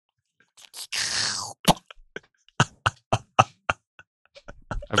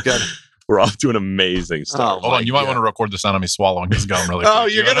I've got. We're off to an amazing start. Oh, Hold on, you might want to record the sound of me swallowing this gum really quick. Oh,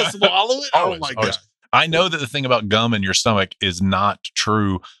 you're going to swallow it? Always, Oh, my always. God. I know that the thing about gum in your stomach is not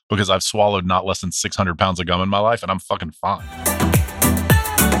true because I've swallowed not less than 600 pounds of gum in my life, and I'm fucking fine.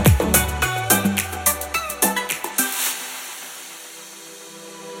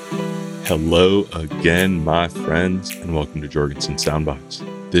 Hello again, my friends, and welcome to Jorgensen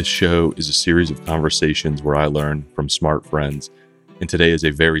Soundbox. This show is a series of conversations where I learn from smart friends, and today is a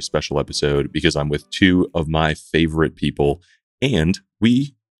very special episode because I'm with two of my favorite people, and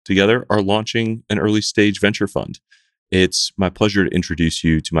we together are launching an early stage venture fund. It's my pleasure to introduce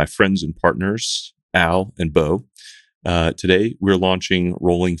you to my friends and partners, Al and Bo. Today, we're launching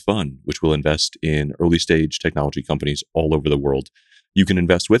Rolling Fund, which will invest in early stage technology companies all over the world. You can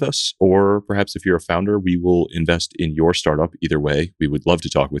invest with us, or perhaps if you're a founder, we will invest in your startup. Either way, we would love to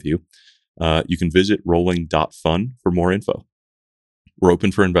talk with you. You can visit rolling.fund for more info. We're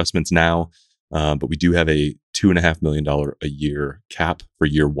open for investments now, but we do have a $2.5 million a year cap for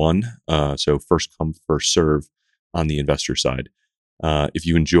year one. So first come, first serve on the investor side. If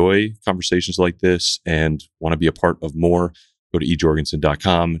you enjoy conversations like this and want to be a part of more, go to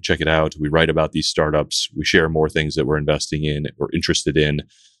ejorgensen.com, check it out. We write about these startups. We share more things that we're investing in or interested in.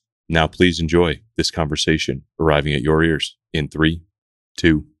 Now, please enjoy this conversation arriving at your ears in 3,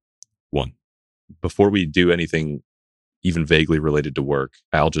 2, 1. Before we do anything even vaguely related to work,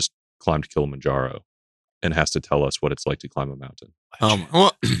 Al just climbed Kilimanjaro and has to tell us what it's like to climb a mountain.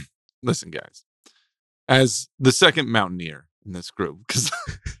 Well, listen, guys. As the second mountaineer in this group, because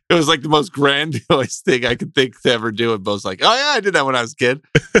it was like the most grandiose thing I could think to ever do. And Bo's like, "Oh yeah, I did that when I was a kid."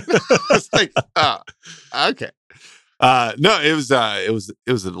 It's like, oh, okay. No, it was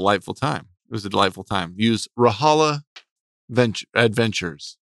a delightful time. It was a delightful time. Use Rahala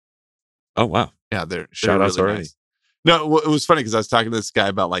Adventures. Oh wow! Yeah, they're Shout outs really already. nice. No, it was funny because I was talking to this guy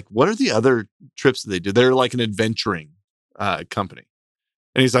about like, what are the other trips that they do? They're like an adventuring company,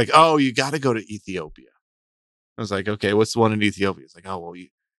 and he's like, "Oh, you got to go to Ethiopia." I was like, "Okay, what's the one in Ethiopia?" It's like, "Oh, well,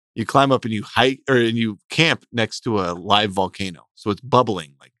 you climb up and you hike and you camp next to a live volcano, so it's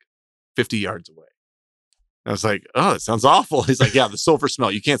bubbling like 50 yards away." And I was like, "Oh, that sounds awful." He's like, "Yeah, the sulfur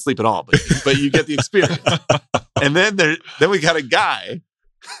smell. You can't sleep at all, but you get the experience." And then we got a guy,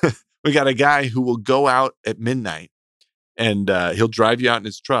 who will go out at midnight. And he'll drive you out in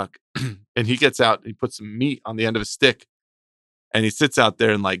his truck, and he gets out and he puts some meat on the end of a stick, and he sits out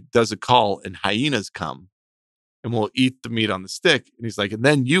there and like does a call, and hyenas come and will eat the meat on the stick. And he's like, and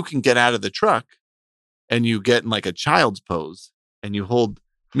then you can get out of the truck and you get in like a child's pose and you hold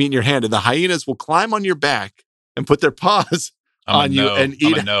meat in your hand, and the hyenas will climb on your back and put their paws on you and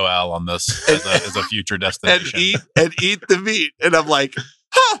eat. I'm a no Al on this as a future destination. and eat the meat. And I'm like,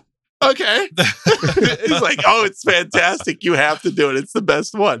 huh. Okay. He's like, "Oh, it's fantastic. You have to do it. It's the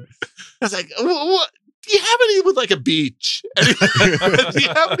best one." I was like, "What? Do you have any with like a beach? Do you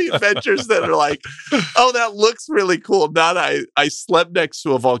have any adventures that are like, oh, that looks really cool? Not I slept next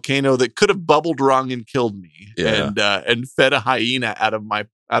to a volcano that could have bubbled wrong and killed me, and fed a hyena out of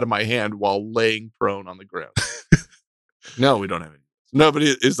my hand while laying prone on the ground." No, we don't have any.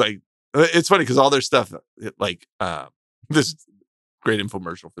 Nobody is like. It's funny because all their stuff, like this. Great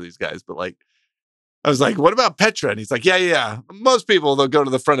infomercial for these guys, but like, I was like, "What about Petra?" And he's like, yeah. Most people, they'll go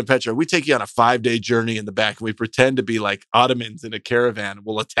to the front of Petra. We take you on a 5-day journey in the back, and we pretend to be like Ottomans in a caravan.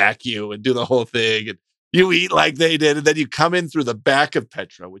 We'll attack you and do the whole thing, and you eat like they did, and then you come in through the back of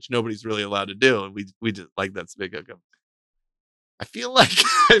Petra, which nobody's really allowed to do. And we just like that's big. I feel like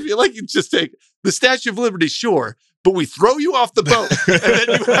you just take the Statue of Liberty, sure, but we throw you off the boat and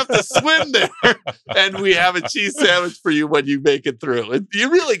then you have to swim there, and we have a cheese sandwich for you when you make it through. And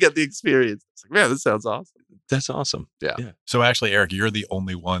you really get the experience. It's like, man, this sounds awesome. That's awesome. Yeah. So actually, Eric, you're the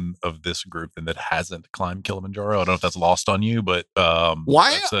only one of this group that hasn't climbed Kilimanjaro. I don't know if that's lost on you, but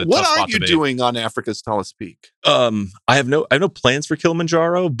why? What are you doing on Africa's tallest peak? I have no plans for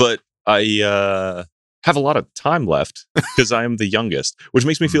Kilimanjaro, but I have a lot of time left because I am the youngest, which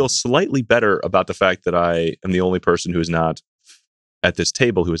makes me feel slightly better about the fact that I am the only person who is not at this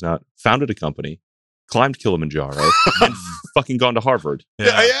table who has not founded a company, climbed Kilimanjaro, and fucking gone to Harvard.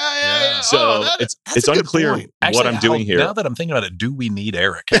 Yeah. So it's unclear what I'm doing here. Now that I'm thinking about it, do we need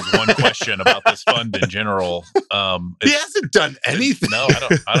Eric? Is one question about this fund in general. He hasn't done anything. No,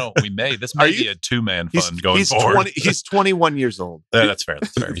 I don't. This may be a 2-man fund going forward. He's 21 years old. That's fair.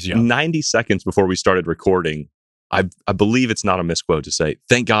 He's young. 90 seconds before we started recording, I believe it's not a misquote to say,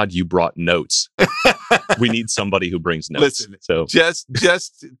 "Thank God you brought notes." We need somebody who brings notes. Listen, so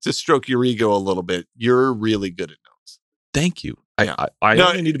just to stroke your ego a little bit, you're really good at notes. Thank you. I No,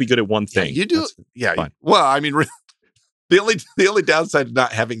 only need to be good at one Yeah, thing. you do. That's Yeah. fine. Well, I mean, the only downside of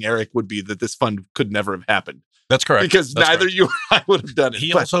not having Eric would be that this fund could never have happened That's correct. because That's neither correct. you or I would have done it.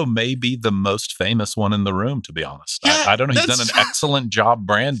 He But- also may be the most famous one in the room, to be honest. Yeah, I don't know. He's done that's- an excellent job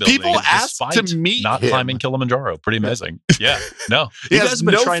brand building. People ask despite to meet not him. climbing Kilimanjaro. Pretty amazing. Yeah. No. He You has guys have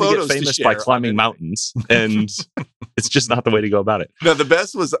been no trying to get photos to famous share by on climbing it. mountains, and it's just not the way to go about it. No, the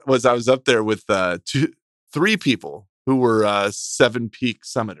best was I was up there with three people who were 7 Peak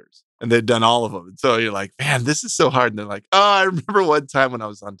summiters, and they'd done all of them. And so you're like, man, this is so hard. And they're like, oh, I remember one time when I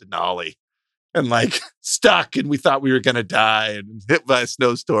was on Denali and like stuck, and we thought we were gonna die and hit by a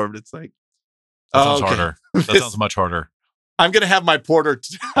snowstorm. And it's like, That sounds okay. harder. That sounds much harder. I'm gonna have my porter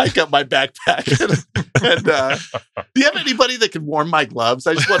hike up my backpack. and do you have anybody that can warm my gloves?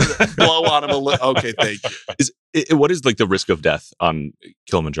 I just wanted to blow on them a little. Okay, thank you. What is like the risk of death on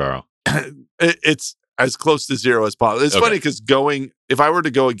Kilimanjaro? It's as close to zero as possible. It's Okay. funny because if I were to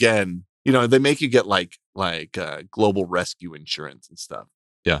go again, they make you get like global rescue insurance and stuff.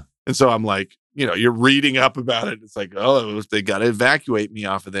 Yeah. And so I'm like, you're reading up about it. It's like, oh, if they got to evacuate me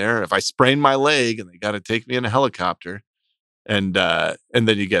off of there, if I sprain my leg and they got to take me in a helicopter, and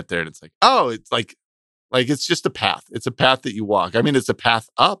then you get there and it's like, oh, it's like it's just a path. It's a path that you walk. I mean, it's a path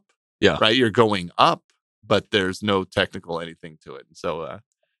up. Yeah. Right. You're going up, but there's no technical anything to it. And so,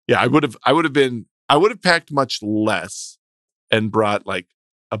 yeah, I would have packed much less and brought like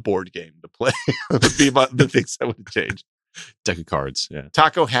a board game to play. Would be about the things I would have changed. Deck of cards. Yeah.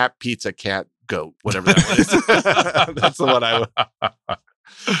 Taco, hat, pizza, cat, goat, whatever that was. That's the one I would.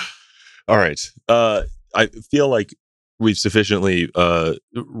 All right. I feel like we've sufficiently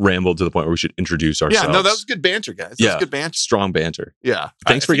rambled to the point where we should introduce ourselves. Yeah, no, that was good banter, guys. That was good banter. Strong banter. Yeah.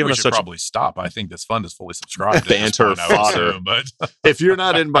 Thanks I for think giving we us should such probably stop. I think this fund is fully subscribed. at this Banter point, I would fodder. assume, but If you're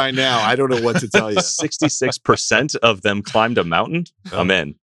not in by now, I don't know what to tell you. 66% of them climbed a mountain. I'm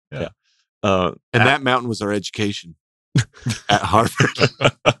in. Yeah. And And that mountain was our education at Harvard.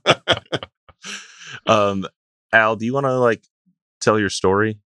 Al, do you want to tell your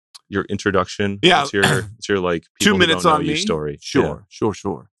story, your introduction? Yeah. It's your 2 people who minutes don't know on you me? story. Sure.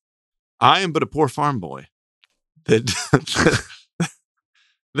 I am but a poor farm boy. That's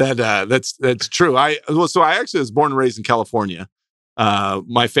true. I actually was born and raised in California.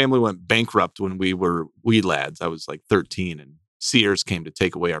 My family went bankrupt when we were wee lads. I was like 13, and Sears came to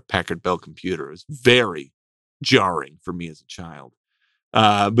take away our Packard Bell computer. It was very jarring for me as a child.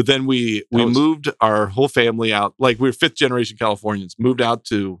 But then we moved our whole family out. Like, we were 5th generation Californians, moved out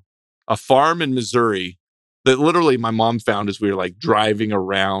to a farm in Missouri that literally my mom found as we were like driving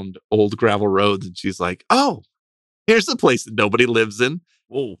around old gravel roads. And she's like, oh, here's the place that nobody lives in.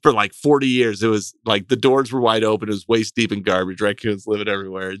 For like 40 years. It was like the doors were wide open. It was waist deep in garbage. Raccoons living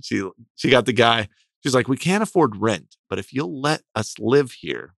everywhere. And she got the guy. She's like, we can't afford rent, but if you'll let us live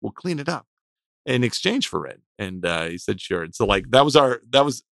here, we'll clean it up in exchange for rent. And he said, sure. And so that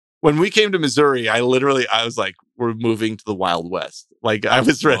was when we came to Missouri. I was like, we're moving to the Wild West. Like, I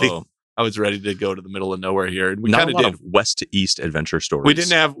was ready. Whoa. I was ready to go to the middle of nowhere here. And we Not kind a of lot did. of west to east adventure stories. We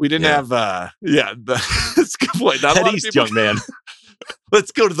didn't have, that's a good point. Not a Head lot of east, people- young man.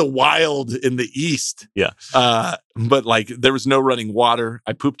 Let's go to the wild in the east. Yeah. But there was no running water.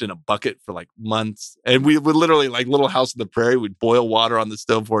 I pooped in a bucket for like months. And we would literally, like, little house in the prairie, we'd boil water on the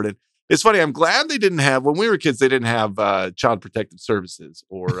stove for it. And it's funny, I'm glad they didn't have, when we were kids, they didn't have Child Protective Services,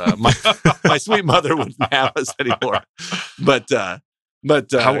 or my sweet mother wouldn't have us anymore. But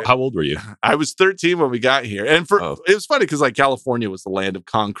How old were you? I was 13 when we got here. And Oh. it was funny because like California was the land of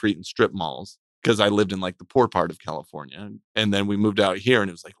concrete and strip malls, because I lived in like the poor part of California. And then we moved out here and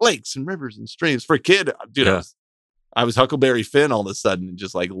it was like lakes and rivers and streams. For a kid, dude, Yeah. I was Huckleberry Finn all of a sudden and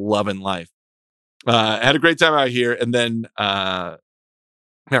just like loving life. Had a great time out here. And then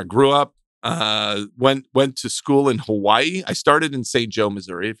grew up, went to school in Hawaii. I started in St. Joe,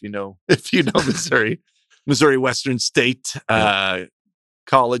 Missouri, if you know Missouri Western State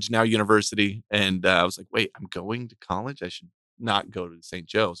College, now university. And I was like, wait, I'm going to college? I should not go to St.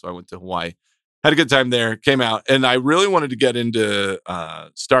 Joe. So I went to Hawaii, had a good time there, came out, and I really wanted to get into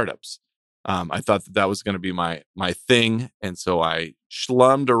startups. I thought that was going to be my thing. And so I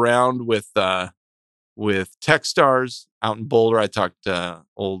schlummed around with Techstars out in Boulder. I talked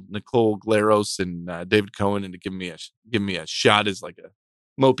old Nicole Glaros and David Cohen into giving me a shot as like a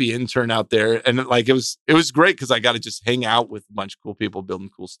mopey intern out there. And like, it was great because I got to just hang out with a bunch of cool people building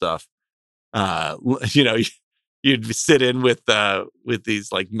cool stuff. You'd sit in with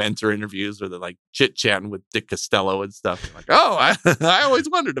these like mentor interviews where they're like chit chatting with Dick Costello and stuff. I'm like, oh, I always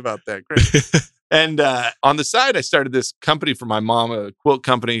wondered about that. Great. And on the side, I started this company for my mom, a quilt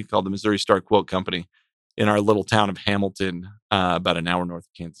company called the Missouri Star Quilt Company. in our little town of Hamilton, about an hour north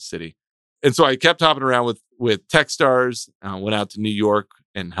of Kansas City. And so I kept hopping around with Techstars, went out to New York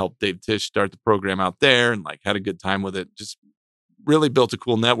and helped Dave Tisch start the program out there, and like had a good time with it. Just really built a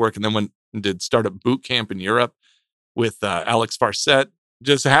cool network. And then went and did startup boot camp in Europe with Alex Farset.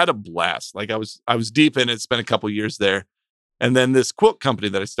 Just had a blast. Like I was deep in it, spent a couple years there. And then this quilt company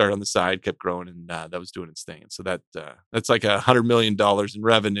that I started on the side kept growing, and that was doing its thing. And so that's like $100 million in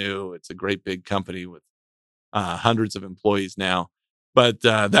revenue. It's a great big company with hundreds of employees now. But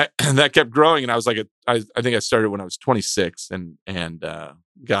that kept growing, and I was like, I think I started when I was 26, and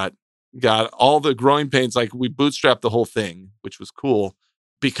got all the growing pains. Like we bootstrapped the whole thing, which was cool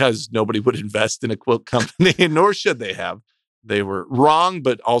because nobody would invest in a quilt company, nor should they have. They were wrong,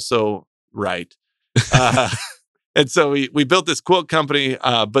 but also right. And so we built this quilt company,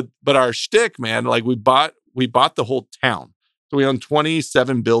 but our shtick, man, like we bought the whole town. So we own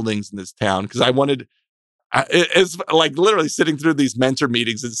 27 buildings in this town because I wanted. It's like literally sitting through these mentor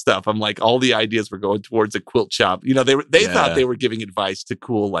meetings and stuff. I'm like, all the ideas were going towards a quilt shop. You know, they thought they were giving advice to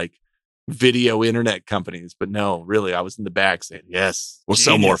cool like video internet companies, but no, really, I was in the back saying, yes, we'll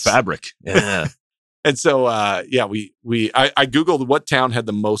sell more fabric. Yeah. And so, I Googled what town had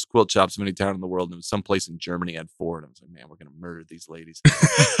the most quilt shops of any town in the world. And it was someplace in Germany had 4. And I was like, man, we're going to murder these ladies.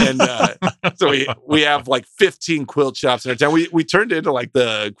 And so we have like 15 quilt shops in our town. We turned it into like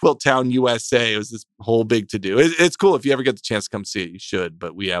the Quilt Town USA. It was this whole big to do. It's cool. If you ever get the chance to come see it, you should.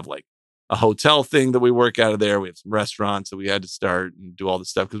 But we have like a hotel thing that we work out of there. We have some restaurants that we had to start and do all this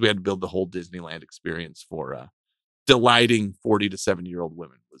stuff because we had to build the whole Disneyland experience for delighting 40 to 70-year-old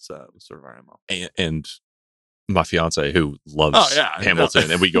women was sort of our MO. And my fiance, who loves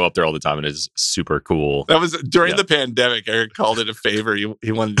Hamilton, and we go up there all the time, and it's super cool. That was during the pandemic. Eric called it a favor.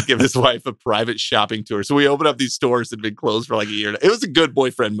 He wanted to give his wife a private shopping tour. So we opened up these stores that had been closed for like a year. It was a good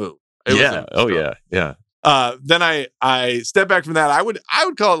boyfriend move. Yeah. Then I stepped back from that. I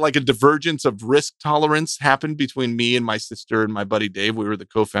would call it like a divergence of risk tolerance happened between me and my sister and my buddy Dave. We were the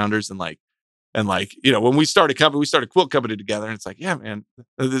co-founders, and you know, when we started a company, we started a quilt company together, and it's like, yeah, man,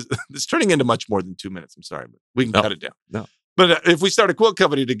 this is turning into much more than 2 minutes. I'm sorry, but we can cut it down. No. But if we start a quilt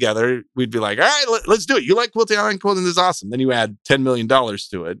company together, we'd be like, all right, let's do it. You like quilting, I like quilting. This is awesome. Then you add $10 million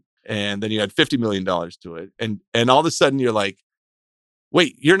to it, and then you add $50 million to it, and all of a sudden you're like,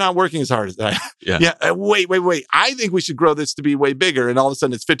 wait, you're not working as hard as I. Wait. I think we should grow this to be way bigger. And all of a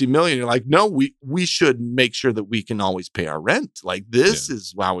sudden it's 50 million. You're like, no, we should make sure that we can always pay our rent. Like this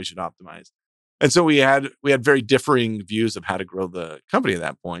is how we should optimize. And so we had very differing views of how to grow the company at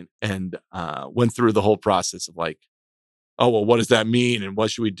that point, and went through the whole process of like, oh, well, what does that mean? And what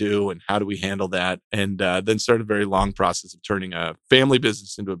should we do? And how do we handle that? And then started a very long process of turning a family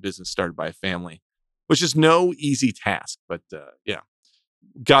business into a business started by a family, which is no easy task, but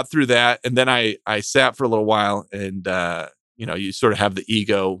got through that. And then I sat for a little while, and you sort of have the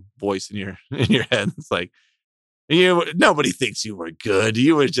ego voice in your head. It's like, nobody thinks you were good.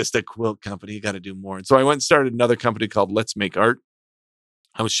 You were just a quilt company. You got to do more. And so I went and started another company called Let's Make Art.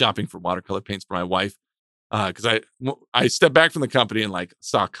 I was shopping for watercolor paints for my wife because I stepped back from the company and like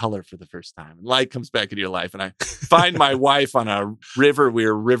saw color for the first time. And light comes back into your life. And I find my wife on a river. We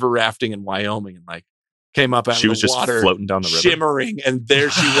were river rafting in Wyoming, and like came up out of the water. She was just floating down the river. Shimmering. And there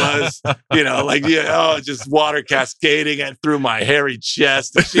she was, just water cascading and through my hairy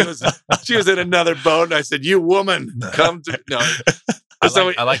chest. And she was in another boat. And I said, you woman, come to, no.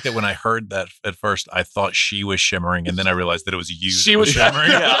 I like that when I heard that at first, I thought she was shimmering, and then I realized that it was you. She was shimmering.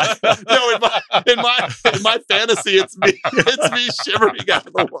 Yeah. No, in my fantasy, it's me shimmering out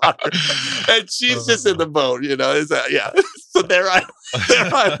of the water, and she's just in the boat. So there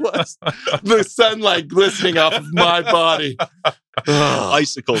I was, the sunlight glistening off of my body,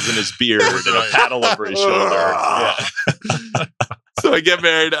 icicles in his beard, and a paddle over his shoulder. So I get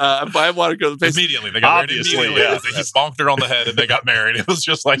married. Buy a watercolor paint. Immediately. They got married immediately. Yeah. He bonked her on the head and they got married. It was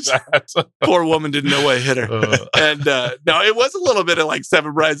just like that. Poor woman didn't know what hit her. And no, it was a little bit of like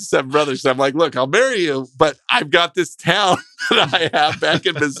Seven Brides and Seven Brothers. So I'm like, look, I'll marry you, but I've got this town that I have back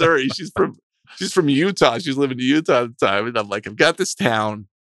in Missouri. She's from Utah. She was living in Utah at the time. And I'm like, I've got this town.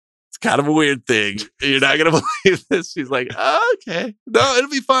 It's kind of a weird thing. You're not going to believe this. She's like, oh, okay. No,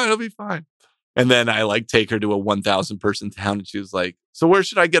 it'll be fine. It'll be fine. And then I like take her to a 1,000 person town, and she was like, so where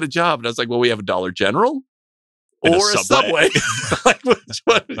should I get a job? And I was like, well, we have a Dollar General or a Subway. Like, which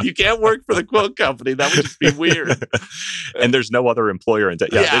one? You can't work for the quilt company. That would just be weird. And there's no other employer in town.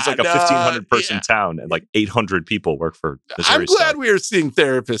 There's like a 1,500 person town, and like 800 people work for Missouri. I'm glad we were seeing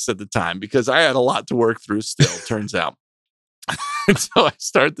therapists at the time because I had a lot to work through still, turns out. And so I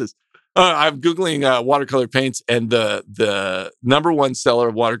start this. I'm Googling watercolor paints, and the number one seller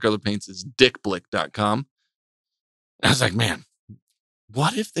of watercolor paints is dickblick.com. I was like, man,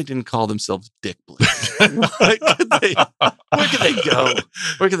 what if they didn't call themselves Dick Blick? Where could they go?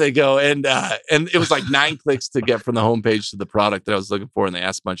 Where could they go? And it was like 9 clicks to get from the homepage to the product that I was looking for. And they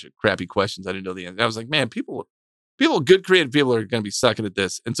asked a bunch of crappy questions. I didn't know the answer. I was like, man, good creative people are going to be sucking at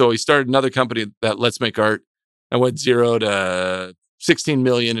this. And so we started another company that Let's Make Art. I went 0 to 16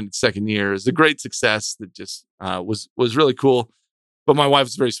 million in its second year. It was a great success that just was really cool. But my wife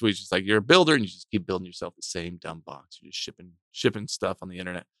was very sweet. She's like, you're a builder and you just keep building yourself the same dumb box. You're just shipping stuff on the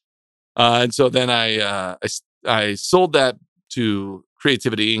internet. And so then I sold that to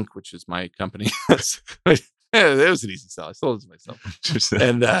Creativity Inc., which is my company. It was an easy sell. I sold it to myself.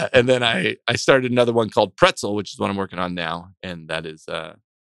 And then I started another one called Pretzel, which is what I'm working on now. And that is sort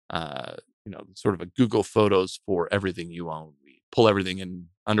of a Google Photos for everything you own. We pull everything in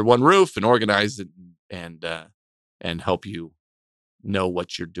under one roof and organize it and help you know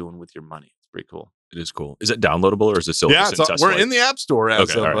what you're doing with your money. It's pretty cool. It is cool. Is it downloadable or is it still? Yeah, we're in the App Store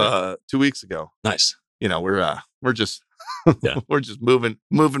as of right. 2 weeks ago. Nice. We're just we're just moving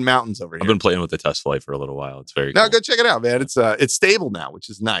mountains over here. I've been playing with the test flight for a little while. It's very cool. No, go check it out, man. It's stable now,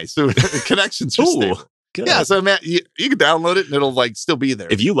 which is nice. So connections are stable. Good. Yeah, so man, you can download it and it'll like still be there.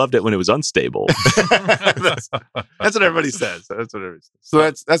 If you loved it when it was unstable, that's what everybody says. So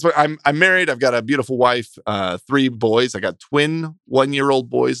that's what I'm married. I've got a beautiful wife, 3 boys. I got twin 1-year-old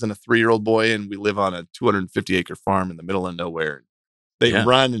boys and a 3-year-old boy, and we live on a 250-acre farm in the middle of nowhere. They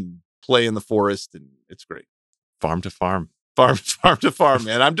run and play in the forest, and it's great. Farm to farm,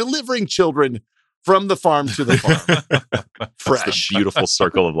 man. I'm delivering children from the farm to the farm. Fresh, beautiful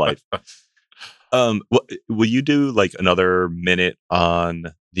circle of life. Will you do like another minute on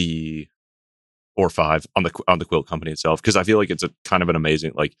the or 5 on the quilt company itself? Because I feel like it's a kind of an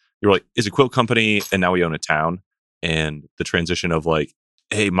amazing, like, you're like, it's a quilt company and now we own a town, and the transition of like,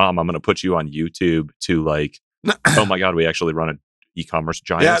 hey mom, I'm going to put you on YouTube to like, oh my God, we actually run an e-commerce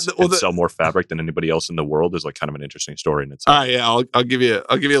giant and sell more fabric than anybody else in the world is like kind of an interesting story in itself. I'll give you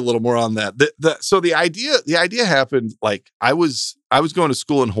a little more on that. So the idea happened, like I was going to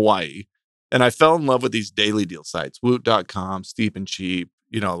school in Hawaii. And I fell in love with these daily deal sites, Woot.com, Steep and Cheap,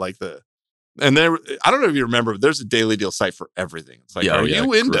 and there, I don't know if you remember, but there's a daily deal site for everything. It's like, are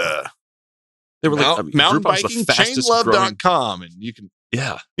you into they were like, mountain biking? Chainlove.com. And you can,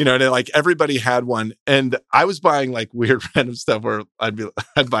 and like everybody had one. And I was buying like weird random stuff where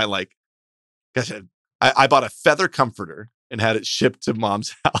I'd buy like, gosh, I bought a feather comforter and had it shipped to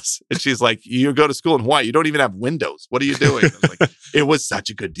mom's house. And she's like, you go to school in Hawaii, you don't even have windows. What are you doing? I was like, it was such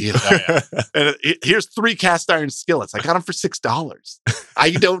a good deal. And here's 3 cast iron skillets. I got them for $6.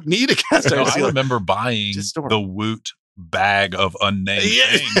 I don't need a cast iron skillet. I remember buying the Woot bag of unnamed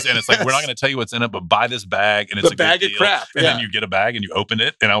things. And it's like, we're not going to tell you what's in it, but buy this bag. And it's a bag of crap. And then you get a bag and you open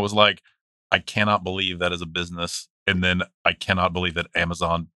it. And I was like, I cannot believe that is a business. And then I cannot believe that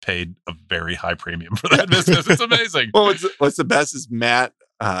Amazon paid a very high premium for that business. It's amazing. Well, what's the best is Matt.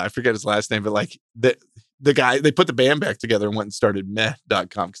 I forget his last name, but like the guy, they put the band back together and went and started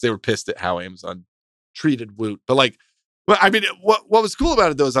meh.com because they were pissed at how Amazon treated Woot. But like, what was cool about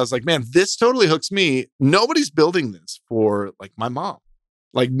it though is I was like, man, this totally hooks me. Nobody's building this for like my mom.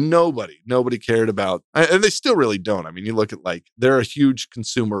 Like nobody cared about, and they still really don't. I mean, you look at like, they're a huge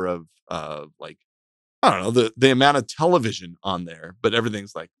consumer of like, I don't know, the amount of television on there, but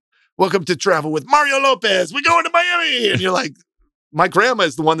everything's like, welcome to Travel with Mario Lopez. We're going to Miami. And you're like, my grandma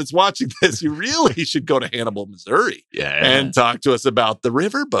is the one that's watching this. You really should go to Hannibal, Missouri and talk to us about the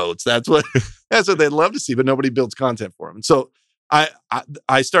river boats. That's what they'd love to see, but nobody builds content for them. And so I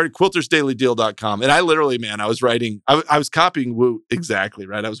started quiltersdailydeal.com. And I literally, man, I was writing, I was copying Woot exactly,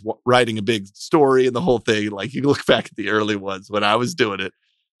 right? I was writing a big story and the whole thing. Like you look back at the early ones when I was doing it,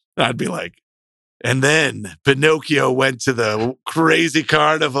 I'd be like, and then Pinocchio went to the crazy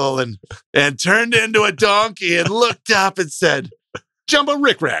carnival and turned into a donkey and looked up and said, Jumbo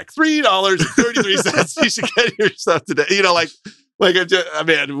Rick Rack, $3.33. You should get your stuff today.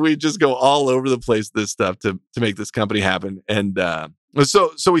 We just go all over the place with this stuff to make this company happen. And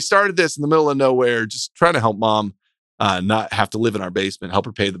so we started this in the middle of nowhere, just trying to help mom not have to live in our basement, help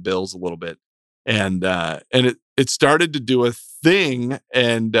her pay the bills a little bit. And it started to do a thing,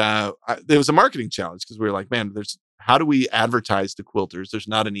 and there was a marketing challenge because we were like, man, how do we advertise to quilters? There's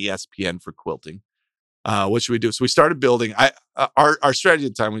not an ESPN for quilting. What should we do? So we started building. Our strategy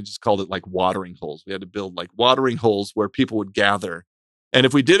at the time, we just called it like watering holes. We had to build like watering holes where people would gather, and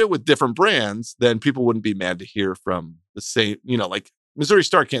if we did it with different brands, then people wouldn't be mad to hear from the same. Like Missouri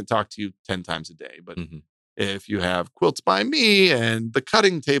Star can't talk to you 10 times a day, but if you have Quilts by Me and the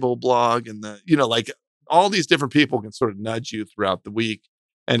Cutting Table blog and like all these different people can sort of nudge you throughout the week,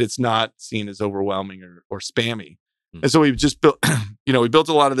 and it's not seen as overwhelming or spammy. And so we just built, we built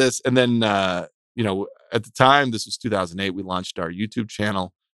a lot of this. And then, at the time, this was 2008, we launched our YouTube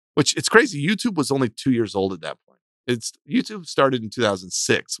channel, which it's crazy. YouTube was only 2 years old at that point. YouTube started in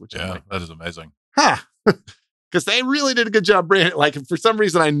 2006, which that is amazing. Because they really did a good job branding. Like, for some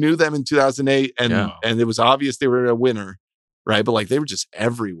reason, I knew them in 2008, and it was obvious they were a winner, right? But like, they were just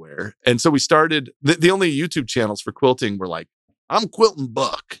everywhere. And so we started, the only YouTube channels for quilting were like, I'm Quilting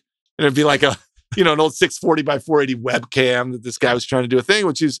Buck. And it'd be like an old 640 by 480 webcam that this guy was trying to do a thing,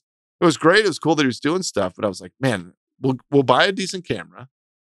 it was great. It was cool that he was doing stuff. But I was like, man, we'll buy a decent camera.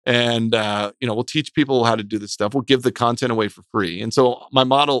 And, we'll teach people how to do this stuff. We'll give the content away for free. And so my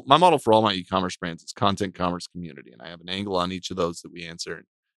model for all my e-commerce brands is content, commerce, community. And I have an angle on each of those that we answer.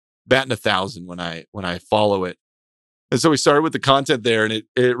 Batting 1,000 when I follow it. And so we started with the content there. And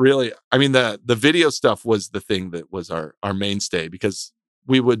it really, the video stuff was the thing that was our mainstay, because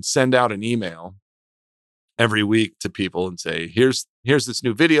we would send out an email every week to people and say, here's this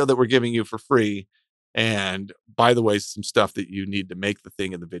new video that we're giving you for free. And by the way, some stuff that you need to make the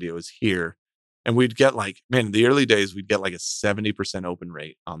thing in the video is here. And we'd get in the early days, we'd get like a 70% open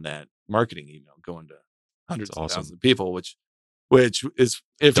rate on that marketing email going to hundreds of thousands of people, which is,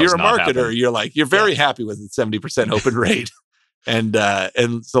 if you're a marketer, you're very happy with the 70% open rate. And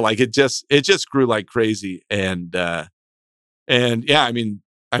so it just grew like crazy. And the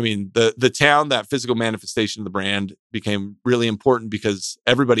town, that physical manifestation of the brand, became really important because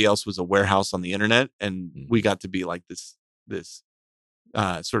everybody else was a warehouse on the internet, and we got to be like this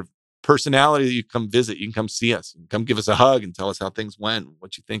sort of personality that you come visit, you can come see us, and come give us a hug and tell us how things went,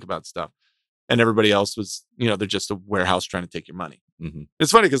 what you think about stuff. And everybody else was, they're just a warehouse trying to take your money. Mm-hmm.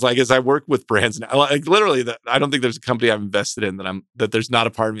 It's funny because as I work with brands now, literally, I don't think there's a company I've invested in that there's not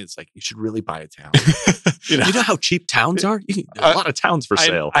a part of me that's like, you should really buy a town. You know how cheap towns are? There's a lot of towns for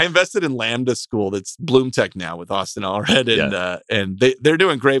sale. I invested in Lambda School, that's Bloom Tech now, with Austin Allred, and they're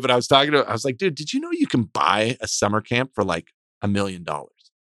doing great. But I was like, dude, did you know you can buy a summer camp for like $1 million?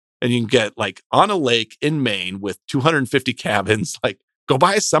 And you can get on a lake in Maine with 250 cabins. Go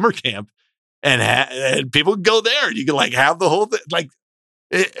buy a summer camp. And people go there, and you can have the whole thing.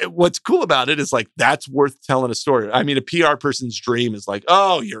 What's cool about it is that's worth telling a story. A PR person's dream is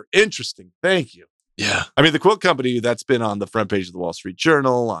oh, you're interesting. Thank you. Yeah. The quilt company, that's been on the front page of the Wall Street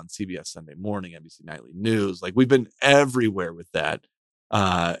Journal, on CBS Sunday Morning, NBC Nightly News. We've been everywhere with that.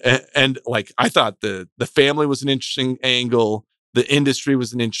 And I thought the family was an interesting angle. The industry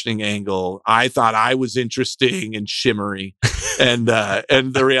was an interesting angle. I thought I was interesting and shimmery. And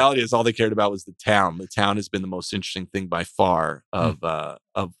the reality is all they cared about was the town. The town has been the most interesting thing by far of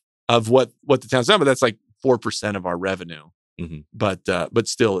what the town's done. But that's 4% of our revenue. Mm-hmm. But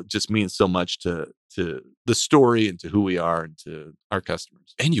still, it just means so much to the story and to who we are and to our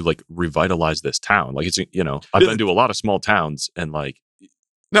customers. And you revitalize this town. It's I've been to a lot of small towns, and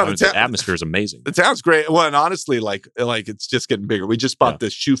the atmosphere is amazing. The town's great. Well, and honestly, it's just getting bigger. We just bought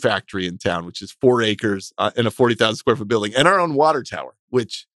this shoe factory in town, which is 4 acres in a 40,000 square foot building, and our own water tower,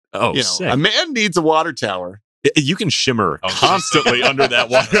 which, a man needs a water tower. You can shimmer constantly under that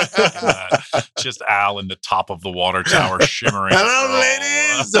water. Just Al in the top of the water tower shimmering. Hello,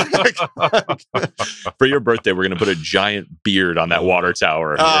 ladies. For your birthday, we're going to put a giant beard on that water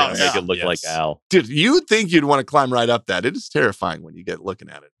tower. And we're going to make it look like Al. Dude, you'd think you'd want to climb right up that. It is terrifying when you get looking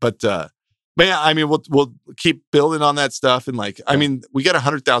at it. But yeah, we'll keep building on that stuff. And we get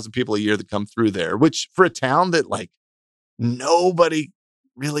 100,000 people a year that come through there, which for a town that nobody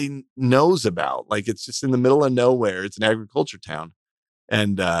really knows about. It's just in the middle of nowhere. It's an agriculture town.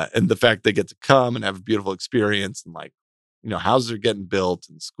 And the fact they get to come and have a beautiful experience, and houses are getting built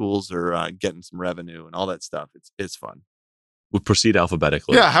and schools are getting some revenue and all that stuff. It's fun. We'll proceed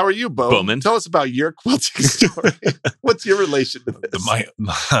alphabetically. Yeah. How are you, Bowman? Tell us about your quilting story. What's your relation to this?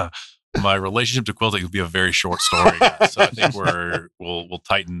 My relationship to quilting will be a very short story. So I think we'll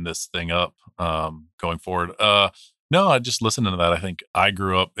tighten this thing up going forward. No, I just listening to that. I think I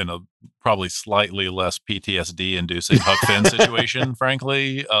grew up in a probably slightly less PTSD-inducing Huck Finn situation,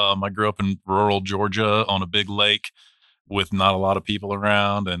 frankly. I grew up in rural Georgia on a big lake with not a lot of people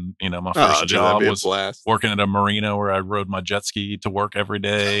around. And, my first job was working at a marina where I rode my jet ski to work every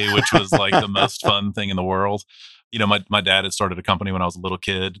day, which was the most fun thing in the world. My dad had started a company when I was a little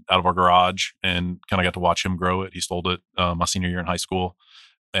kid out of our garage, and kind of got to watch him grow it. He sold it my senior year in high school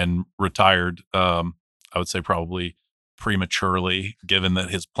and retired, I would say probably prematurely, given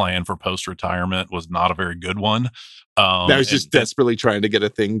that his plan for post-retirement was not a very good one. That was just desperately trying to get a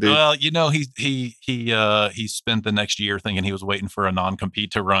thing. Well, he spent the next year thinking he was waiting for a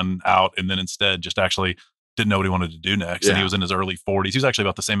non-compete to run out, and then instead just actually didn't know what he wanted to do next. Yeah. And he was in his early 40s. He was actually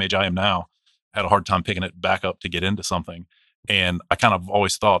about the same age I am now. had a hard time picking it back up to get into something. And I kind of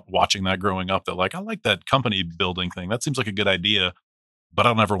always thought, watching that growing up, that like, I like that company building thing. That seems like a good idea, but I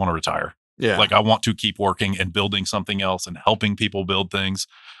don't ever want to retire. Yeah. Like, I want to keep working and building something else and helping people build things.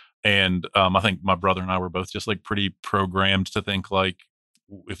 And I think my brother and I were both just like pretty programmed to think like,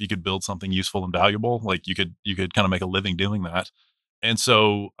 if you could build something useful and valuable, like you could kind of make a living doing that. And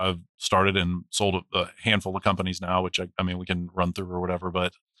so I've started and sold a handful of companies now, which I mean, we can run through or whatever,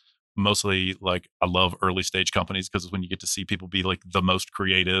 but mostly like I love early stage companies because it's when you get to see people be like the most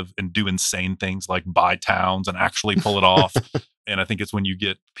creative and do insane things like buy towns and actually pull it off. And I think it's when you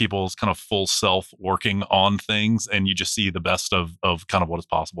get people's kind of full self working on things and you just see the best of kind of what is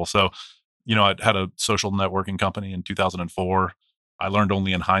possible. So, I had a social networking company in 2004. I learned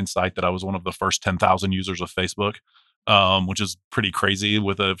only in hindsight that I was one of the first 10,000 users of Facebook, which is pretty crazy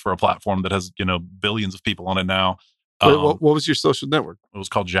for a platform that has, billions of people on it now. Wait, what was your social network? It was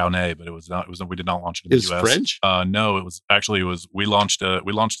called Xiaoné, but we did not launch it in the US. French? No, we launched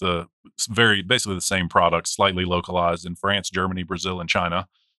basically the same product, slightly localized in France, Germany, Brazil, and China.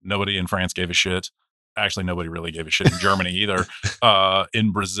 Nobody in France gave a shit. Actually, nobody really gave a shit in Germany either.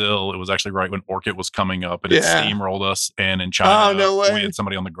 In Brazil, it was actually right when Orkut was coming up and it steamrolled us. And in China, we had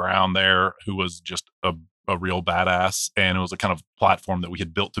somebody on the ground there who was just a real badass. And it was a kind of platform that we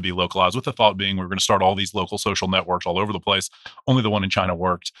had built to be localized, with the thought being we were going to start all these local social networks all over the place. Only the one in China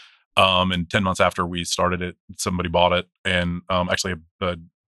worked. And 10 months after we started it, somebody bought it. And actually a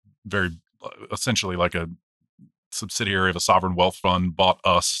very essentially like a subsidiary of a sovereign wealth fund bought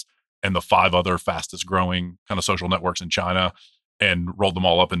us and the 5 other fastest growing kind of social networks in China and rolled them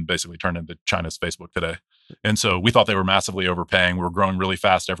all up and basically turned into China's Facebook today. And so we thought they were massively overpaying. We were growing really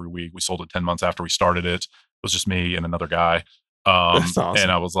fast every week. We sold it 10 months after we started it. It was just me and another guy. That's awesome.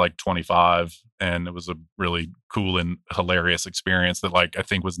 And I was like 25, and it was a really cool and hilarious experience that like I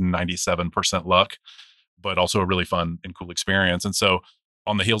think was 97% luck, but also a really fun and cool experience. And so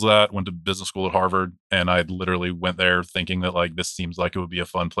on the heels of that, went to business school at Harvard, and I literally went there thinking that like this seems like it would be a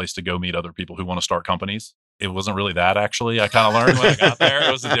fun place to go meet other people who want to start companies. It wasn't really that, actually. I kind of learned when I got there.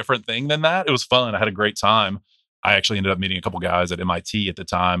 It was a different thing than that. It was fun. I had a great time. I actually ended up meeting a couple guys at MIT at the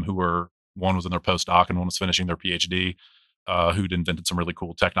time one was in their postdoc and one was finishing their PhD, who'd invented some really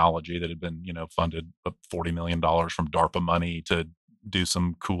cool technology that had been, funded $40 million from DARPA money to do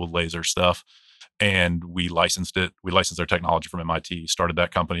some cool laser stuff. And we licensed it. We licensed their technology from MIT, started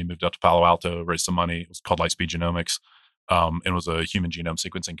that company, moved out to Palo Alto, raised some money. It was called Lightspeed Genomics. It was a human genome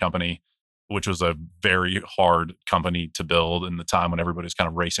sequencing company, which was a very hard company to build in the time when everybody's kind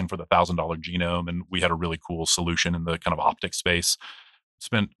of racing for the $1,000 genome. And we had a really cool solution in the kind of optics space.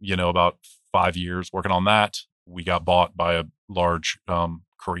 Spent, about 5 years working on that. We got bought by a large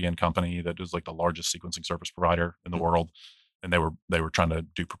Korean company that is like the largest sequencing service provider in the world. And they were trying to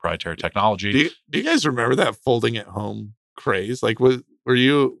do proprietary technology. Do you guys remember that folding at home craze? Like, were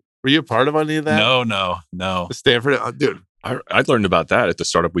you a part of any of that? No. The Stanford, dude. I learned about that at the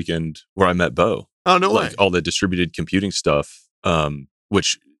startup weekend where I met Bo. Oh, no way. All the distributed computing stuff,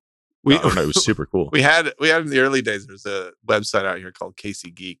 which I don't know, it was super cool. We had in the early days, there's a website out here called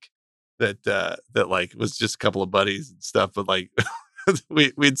Casey Geek that like was just a couple of buddies and stuff, but like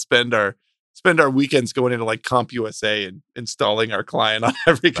we'd spend our weekends going into like CompUSA and installing our client on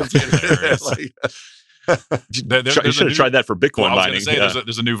every computer. You should have tried that for Bitcoin mining. I was going to say,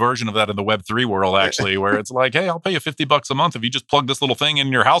 there's a new version of that in the Web3 world, actually, where it's like, hey, I'll pay you $50 a month if you just plug this little thing in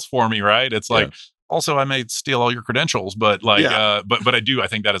your house for me, right? It's like, also, I may steal all your credentials, but like, but I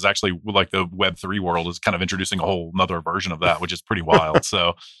think that is actually like the Web3 world is kind of introducing a whole nother version of that, which is pretty wild.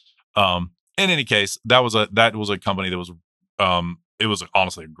 So, in any case, that was a company that was, it was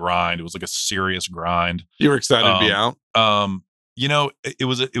honestly a grind. It was like a serious grind. You were excited to be out? It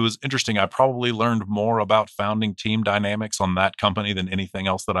was interesting. I probably learned more about founding team dynamics on that company than anything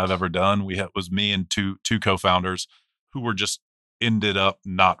else that I've ever done. It was me and two co-founders who were just ended up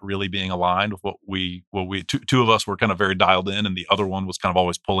not really being aligned with what we two of us were kind of very dialed in, and the other one was kind of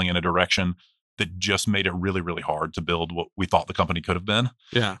always pulling in a direction that just made it really, really hard to build what we thought the company could have been.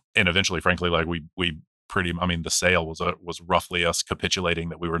 Yeah. And eventually, frankly, like the sale was roughly us capitulating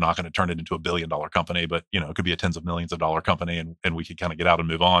that we were not going to turn it into $1 billion company, but it could be a tens of millions of dollar company, and we could kind of get out and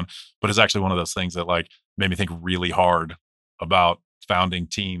move on. But it's actually one of those things that like made me think really hard about founding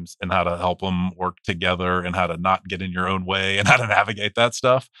teams and how to help them work together and how to not get in your own way and how to navigate that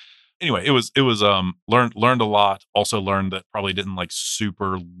stuff. Anyway, it was learned a lot. Also learned that probably didn't like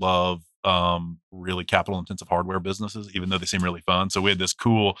super love really capital intensive hardware businesses, even though they seem really fun. So we had this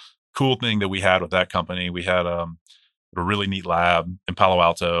cool thing that we had with that company. We had a really neat lab in Palo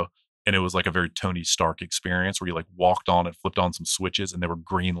Alto And it was like a very Tony Stark experience where you like walked on and flipped on some switches and there were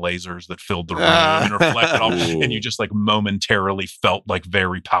green lasers that filled the room and reflected off. And you just like momentarily felt like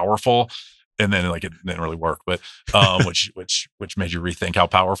very powerful. And then like it didn't really work, but which made you rethink how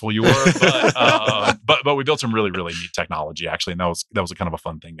powerful you were. But we built some really, really neat technology actually. And that was a kind of a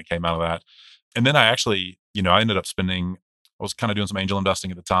fun thing that came out of that. And then I actually, I ended up I was kind of doing some angel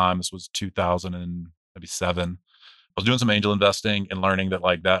investing at the time. This was 2007. I was doing some angel investing and learning that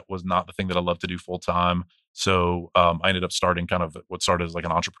like that was not the thing that I loved to do full time. So I ended up starting kind of what started as like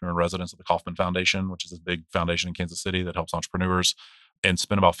an entrepreneur in residence at the Kauffman Foundation, which is a big foundation in Kansas City that helps entrepreneurs, and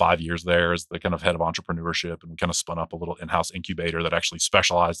spent about 5 years there as the kind of head of entrepreneurship. And we kind of spun up a little in-house incubator that actually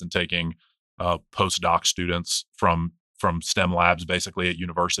specialized in taking postdoc students from STEM labs basically at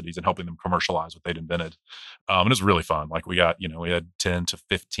universities and helping them commercialize what they'd invented. And it was really fun. Like we had 10 to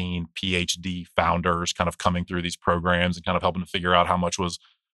 15 PhD founders kind of coming through these programs and kind of helping to figure out how much was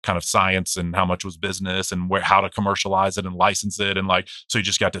kind of science and how much was business and how to commercialize it and license it. And like, so you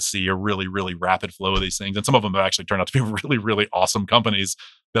just got to see a really, really rapid flow of these things. And some of them have actually turned out to be really, really awesome companies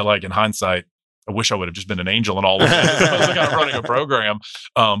that like in hindsight, I wish I would have just been an angel in all of them as opposed to kind of running a program.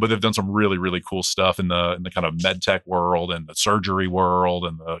 But they've done some really, really cool stuff in the kind of med tech world and the surgery world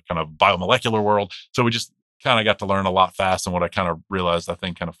and the kind of biomolecular world. So we just kind of got to learn a lot fast. And what I kind of realized, I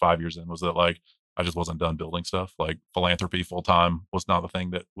think kind of 5 years in, was that like, I just wasn't done building stuff. Like philanthropy full time was not the thing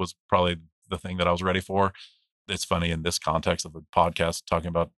that was probably the thing that I was ready for. It's funny in this context of the podcast talking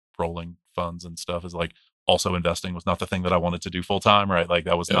about rolling funds and stuff is like, also investing was not the thing that I wanted to do full time, right? Like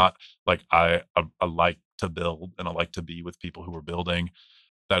that was not like I like to build and I like to be with people who are building.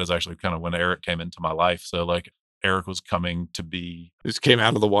 That is actually kind of when Eric came into my life. So like Eric was coming to be, just came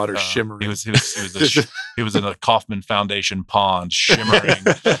out of the water shimmering. He was in a Kauffman Foundation pond shimmering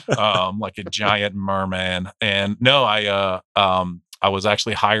like a giant merman. And no, I was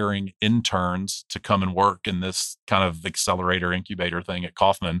actually hiring interns to come and work in this kind of accelerator incubator thing at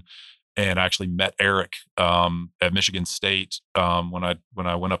Kauffman. And I actually met Eric at Michigan State when I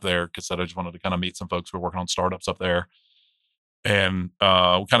went up there because I just wanted to kind of meet some folks who were working on startups up there. And we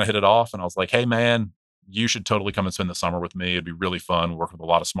kind of hit it off. And I was like, hey, man, you should totally come and spend the summer with me. It'd be really fun. Work with a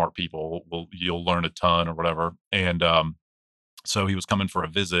lot of smart people. You'll learn a ton or whatever. And so he was coming for a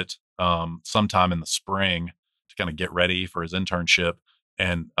visit sometime in the spring to kind of get ready for his internship.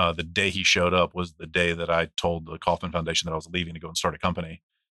 And the day he showed up was the day that I told the Kauffman Foundation that I was leaving to go and start a company.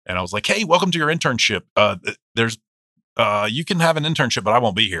 And I was like, hey, welcome to your internship. You can have an internship, but I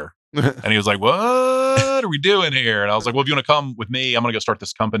won't be here. And he was like, what are we doing here? And I was like, well, if you want to come with me, I'm going to go start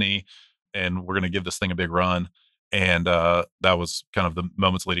this company and we're going to give this thing a big run. And that was kind of the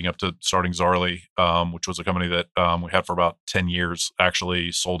moments leading up to starting Zarly, which was a company that we had for about 10 years,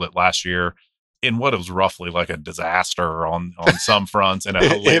 actually sold it last year in what was roughly like a disaster on some fronts and a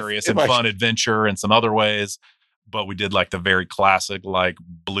hilarious and fun adventure in some other ways. But we did like the very classic, like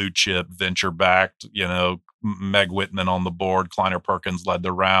blue chip venture backed, Meg Whitman on the board, Kleiner Perkins led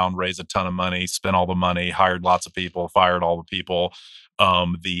the round, raised a ton of money, spent all the money, hired lots of people, fired all the people.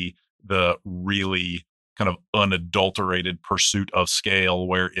 The really kind of unadulterated pursuit of scale,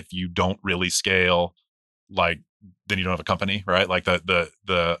 where if you don't really scale, like then you don't have a company, right? Like and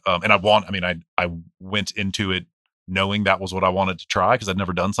I went into it knowing that was what I wanted to try because I'd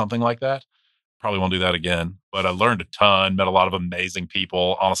never done something like that. Probably won't do that again, but I learned a ton, met a lot of amazing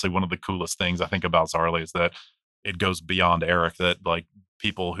people. Honestly, one of the coolest things I think about Zarly is that it goes beyond Eric, that like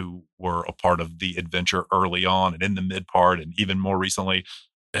people who were a part of the adventure early on and in the mid part and even more recently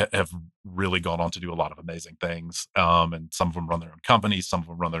have really gone on to do a lot of amazing things. And some of them run their own companies, some of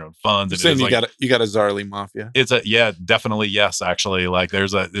them run their own funds. You're saying you got a Zarly mafia. Definitely. Yes, actually, like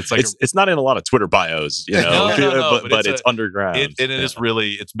it's not in a lot of Twitter bios, no, but it's underground.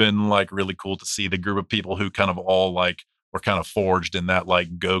 It's been like really cool to see the group of people who kind of all like were kind of forged in that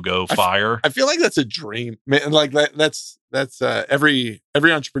like go fire. I feel like that's a dream, man. Like that's every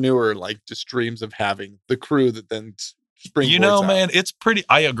entrepreneur like just dreams of having the crew that then man, it's pretty.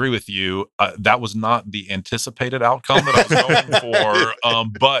 I agree with you. That was not the anticipated outcome that I was going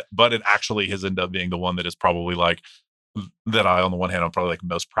for. But it actually has ended up being the one that is probably like that. On the one hand, I'm probably like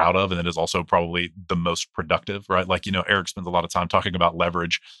most proud of, and it is also probably the most productive, right? Like, Eric spends a lot of time talking about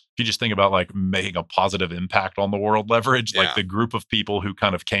leverage. If you just think about like making a positive impact on the world, leverage, like the group of people who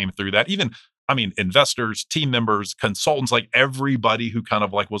kind of came through that, investors, team members, consultants, like everybody who kind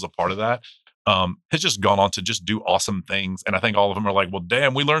of like was a part of that. Has just gone on to just do awesome things. And I think all of them are like, well,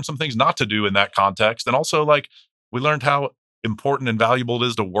 damn, we learned some things not to do in that context. And also like, we learned how important and valuable it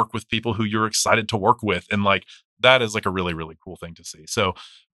is to work with people who you're excited to work with. And like, that is like a really, really cool thing to see. So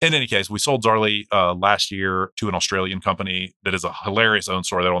in any case, we sold Zaarly last year to an Australian company that is a hilarious own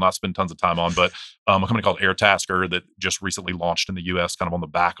story that I will not spend tons of time on, but a company called Airtasker that just recently launched in the US, kind of on the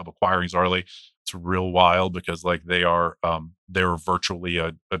back of acquiring Zaarly. It's real wild because like they're virtually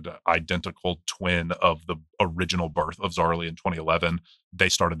an identical twin of the original birth of Zaarly in 2011. They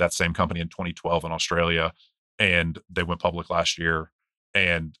started that same company in 2012 in Australia, and they went public last year.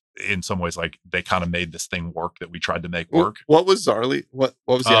 And in some ways, like they kind of made this thing work that we tried to make work. What was Zaarly? What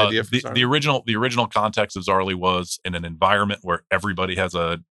was the idea for Zaarly? The original context of Zaarly was in an environment where everybody has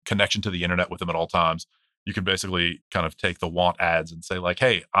a connection to the internet with them at all times. You can basically kind of take the want ads and say like,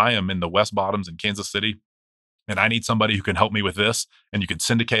 hey, I am in the West Bottoms in Kansas City, and I need somebody who can help me with this. And you can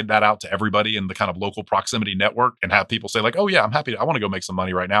syndicate that out to everybody in the kind of local proximity network and have people say like, oh yeah, I'm happy. I want to go make some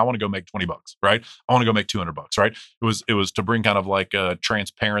money right now. I want to go make $20, right? I want to go make $200, right? It was to bring kind of like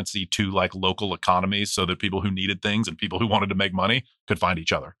transparency to like local economies so that people who needed things and people who wanted to make money could find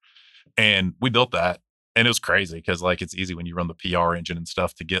each other. And we built that. And it was crazy because like it's easy when you run the PR engine and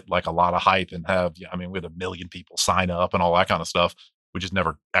stuff to get like a lot of hype and have, we had 1 million people sign up and all that kind of stuff. We just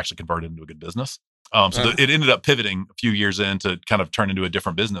never actually converted into a good business. It ended up pivoting a few years in to kind of turn into a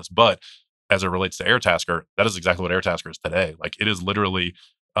different business. But as it relates to Airtasker, that is exactly what Airtasker is today. Like it is literally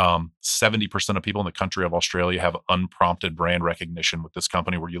 70% of people in the country of Australia have unprompted brand recognition with this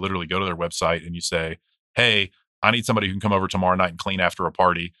company, where you literally go to their website and you say, hey, I need somebody who can come over tomorrow night and clean after a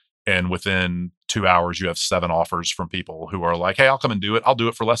party. And within 2 hours, you have 7 offers from people who are like, hey, I'll come and do it. I'll do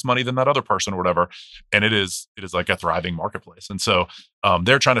it for less money than that other person or whatever. And it is like a thriving marketplace. And so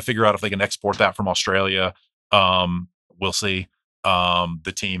they're trying to figure out if they can export that from Australia. We'll see.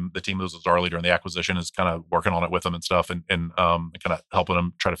 The team that was with Zaarly during the acquisition is kind of working on it with them and stuff, and kind of helping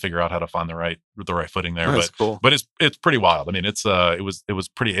them try to figure out how to find the right footing there. That's cool. But it's pretty wild. I mean, it was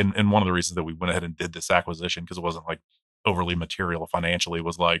pretty, and one of the reasons that we went ahead and did this acquisition, because it wasn't like overly material financially,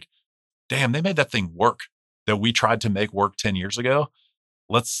 was like, damn, they made that thing work that we tried to make work 10 years ago.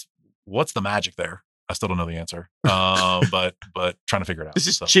 What's the magic there? I still don't know the answer. But trying to figure it out. This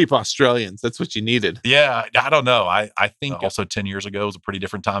is cheap Australians. That's what you needed. Yeah. I don't know. I think also 10 years ago was a pretty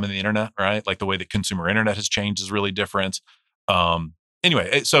different time in the internet, right? Like the way that consumer internet has changed is really different.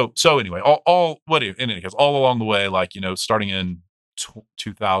 Anyway, so anyway, in any case, all along the way, like, starting in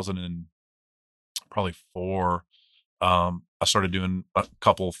 2004, I started doing a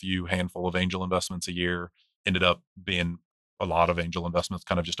handful of angel investments a year. Ended up being a lot of angel investments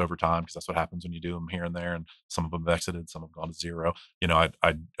kind of just over time, because that's what happens when you do them here and there. And some of them have exited, some have gone to zero. I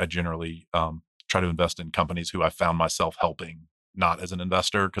generally try to invest in companies who I found myself helping, not as an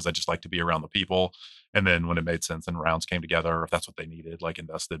investor, because I just like to be around the people. And then when it made sense and rounds came together, or if that's what they needed, like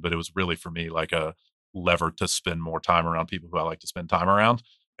invested. But it was really for me like a lever to spend more time around people who I like to spend time around.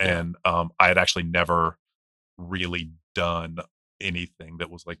 And I had actually never really done anything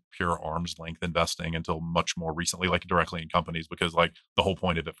that was like pure arm's length investing until much more recently, like directly in companies, because like the whole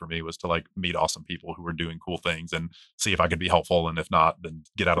point of it for me was to like meet awesome people who were doing cool things and see if I could be helpful, and if not, then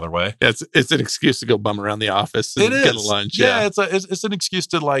get out of their way. Yeah, it's an excuse to go bum around the office and get a lunch. Yeah, it's an excuse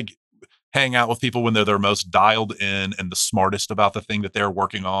to like hang out with people when they're their most dialed in and the smartest about the thing that they're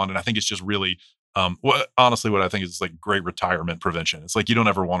working on. And I think it's just really what I think is like great retirement prevention. It's like you don't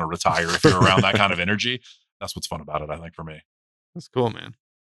ever want to retire if you're around that kind of energy. That's what's fun about it, I think, for me. That's cool, man.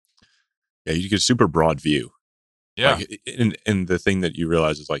 Yeah, you get a super broad view. Yeah. Like, and the thing that you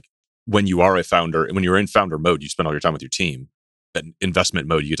realize is like when you are a founder, and when you're in founder mode, you spend all your time with your team. And investment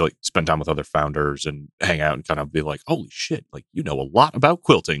mode, you get to like spend time with other founders and hang out and kind of be like, holy shit, like you know a lot about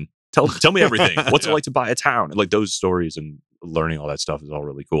quilting. Tell me everything. What's it like to buy a town? And like those stories and learning all that stuff is all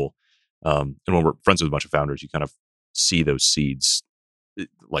really cool. And when we're friends with a bunch of founders, you kind of see those seeds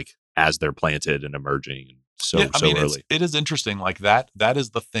like as they're planted and emerging. And so early. It is interesting. Like that is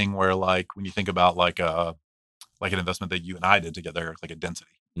the thing where like, when you think about like an investment that you and I did together, like a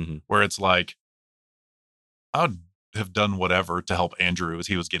Density, where it's like, I would have done whatever to help Andrew as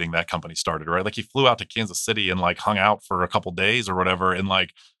he was getting that company started, right? Like he flew out to Kansas City and like hung out for a couple days or whatever. And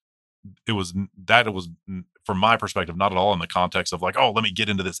like, it was from my perspective, not at all in the context of like, oh, let me get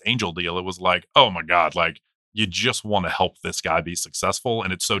into this angel deal. It was like, oh my God, like you just want to help this guy be successful.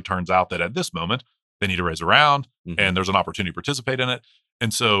 And it so turns out that at this moment, they need to raise a round and there's an opportunity to participate in it.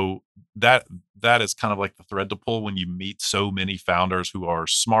 And so that is kind of like the thread to pull when you meet so many founders who are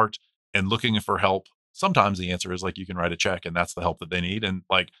smart and looking for help. Sometimes the answer is like, you can write a check and that's the help that they need. And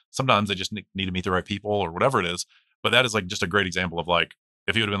like, sometimes they just need to meet the right people or whatever it is. But that is like just a great example of like,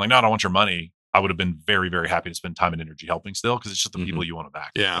 if you would have been like, no, I don't want your money, I would have been very, very happy to spend time and energy helping still, because it's just the people you want to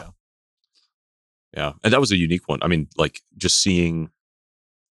back. Yeah. You know? Yeah. And that was a unique one. I mean, like just seeing,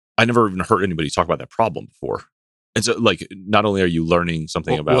 I never even heard anybody talk about that problem before. And so, like, not only are you learning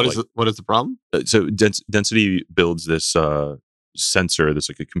something about what is the problem? So Density builds this sensor, this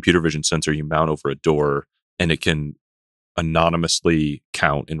like a computer vision sensor you mount over a door, and it can anonymously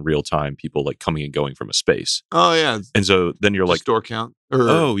count in real time people like coming and going from a space. Oh yeah. And so then you're like door count.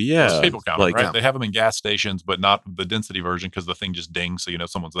 Oh yeah, people counting, right? Yeah. They have them in gas stations, but not the Density version because the thing just dings, so you know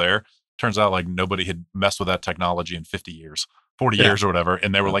someone's there. Turns out like nobody had messed with that technology in 50 years, 40 years or whatever,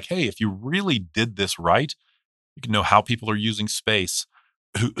 and they were like, "Hey, if you really did this right, you can know how people are using space."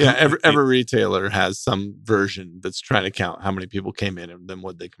 Every retailer has some version that's trying to count how many people came in and then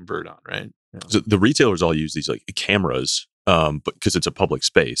what they convert on, right? Yeah. So the retailers all use these like cameras, but because it's a public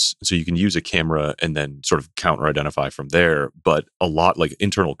space, so you can use a camera and then sort of count or identify from there. But a lot like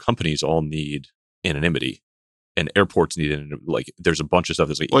internal companies all need anonymity, and airports need anonymity. Like there's a bunch of stuff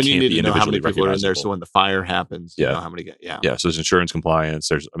that's like you need to know how many people are in there, so when the fire happens, you know how many get. Yeah. So there's insurance compliance.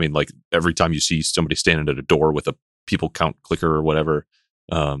 Like every time you see somebody standing at a door with a people count clicker or whatever.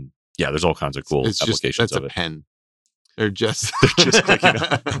 There's all kinds of cool applications of it. That's a pen. They're just clicking.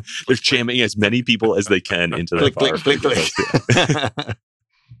 They're jamming as many people as they can into the bar. Click.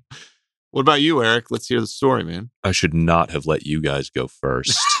 What about you, Eric? Let's hear the story, man. I should not have let you guys go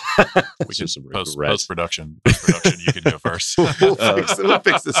first. We can post-production. You can go first. We'll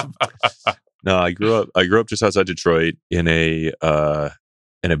fix this. No, I grew up just outside Detroit in a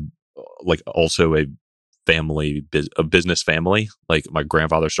also a business family. Like my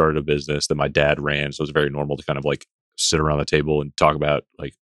grandfather started a business that my dad ran, so it was very normal to kind of like sit around the table and talk about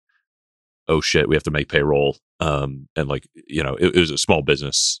like, oh shit, we have to make payroll, and like it was a small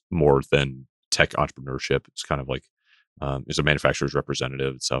business more than tech entrepreneurship. It's kind of like it's a manufacturer's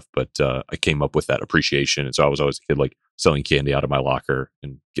representative and stuff, but I came up with that appreciation, and so I was always a kid like selling candy out of my locker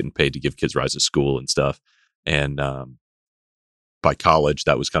and getting paid to give kids rides to school and stuff. And by college,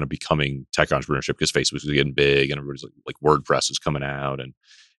 that was kind of becoming tech entrepreneurship because Facebook was getting big and everybody's like WordPress was coming out, and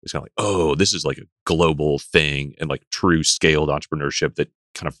it's kind of like, oh, this is like a global thing, and like true scaled entrepreneurship that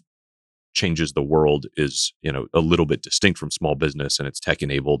kind of changes the world is, a little bit distinct from small business and it's tech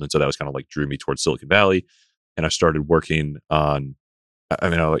enabled. And so that was kind of like drew me towards Silicon Valley. And I started working on, I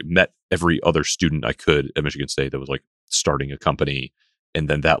like met every other student I could at Michigan State that was like starting a company. And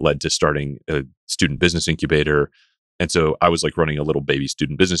then that led to starting a student business incubator. And so I was like running a little baby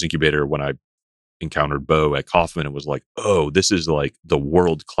student business incubator when I encountered Bo at Kauffman and was like, oh, this is like the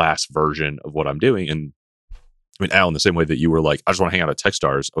world-class version of what I'm doing. And I mean, Al, in the same way that you were like, I just want to hang out at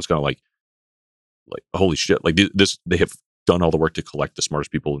Techstars, I was kind of like, holy shit, like this, they have done all the work to collect the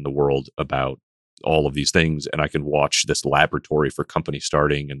smartest people in the world about all of these things. And I can watch this laboratory for company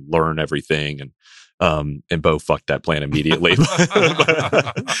starting and learn everything. And Bo fucked that plan immediately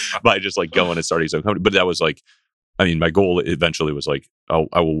by just like going and starting his own company. But that was like, I mean, my goal eventually was like,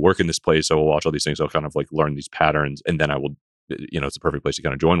 I will work in this place. I will watch all these things. I'll kind of like learn these patterns. And then I will, it's the perfect place to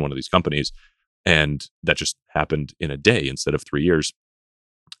kind of join one of these companies. And that just happened in a day instead of 3 years.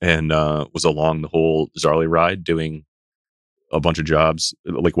 And was along the whole Zarly ride doing a bunch of jobs,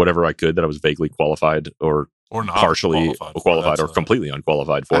 like whatever I could that I was vaguely qualified or not partially qualified or completely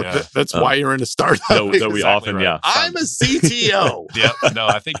unqualified for. Yeah. That's why you're in a startup. Though we often, right. I'm a CTO. Yeah. No,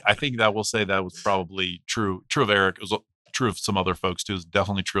 I think that will say that was probably true of Eric. It was true of some other folks too. It's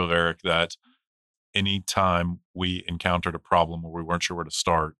definitely true of Eric that anytime we encountered a problem where we weren't sure where to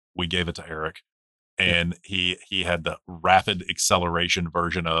start, we gave it to Eric. And he had the rapid acceleration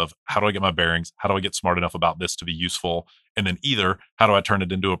version of how do I get my bearings? How do I get smart enough about this to be useful? And then either how do I turn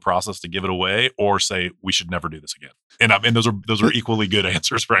it into a process to give it away, or say we should never do this again? And those are equally good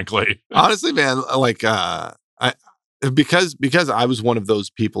answers, frankly. Honestly, man, like because I was one of those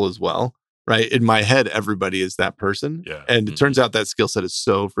people as well, right? In my head, everybody is that person, and it turns out that skill set is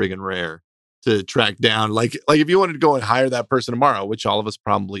so friggin' rare to track down. Like if you wanted to go and hire that person tomorrow, which all of us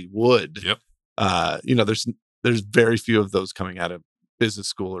probably would. Yep. There's very few of those coming out of business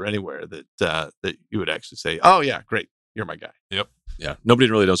school or anywhere that you would actually say, oh yeah, great, you're my guy. Yep. Yeah. Nobody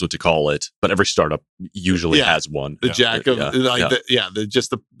really knows what to call it, but every startup usually has one. The jack of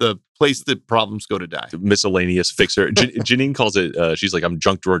the place that problems go to die. The miscellaneous fixer. Janine calls it. She's like, I'm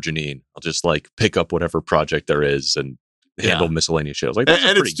junk drawer Janine. I'll just like pick up whatever project there is and handle miscellaneous shit. I was like,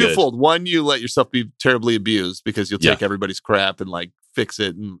 and it's twofold. One, you let yourself be terribly abused because you'll take everybody's crap and like fix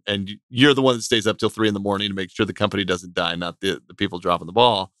it, and you're the one that stays up till 3 a.m. to make sure the company doesn't die, not the people dropping the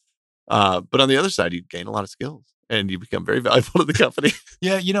ball. But on the other side, you gain a lot of skills and you become very valuable to the company.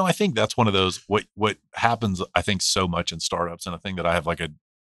 Yeah, I think that's one of those what happens. I think so much in startups, and a thing that I have like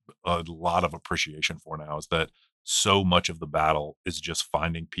a lot of appreciation for now is that so much of the battle is just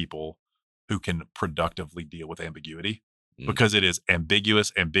finding people who can productively deal with ambiguity, because it is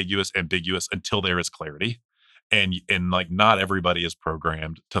ambiguous until there is clarity. And like not everybody is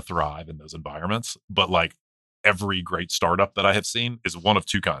programmed to thrive in those environments, but like every great startup that I have seen is one of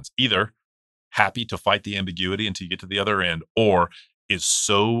two kinds. Either happy to fight the ambiguity until you get to the other end, or is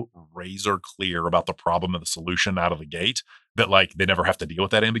so razor clear about the problem and the solution out of the gate that like they never have to deal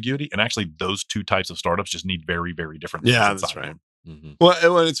with that ambiguity. And actually those two types of startups just need very, very different things. Yeah, that's right. Mm-hmm.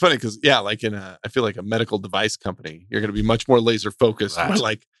 Well, it's funny because like I feel like a medical device company, you're going to be much more laser focused.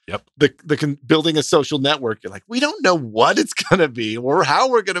 Like, the building a social network. You're like, we don't know what it's going to be or how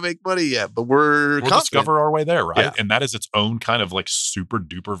we're going to make money yet, but we'll discover our way there, right? Yeah. And that is its own kind of like super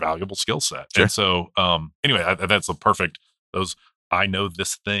duper valuable skill set. Sure. And so, anyway, that's a perfect. I know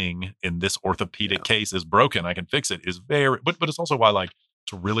this thing in this orthopedic case is broken. I can fix it. Is very, but it's also why like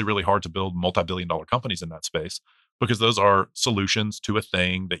it's really, really hard to build multi-billion-dollar companies in that space. Because those are solutions to a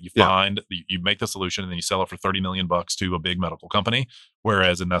thing that you find, you make the solution and then you sell it for $30 million to a big medical company.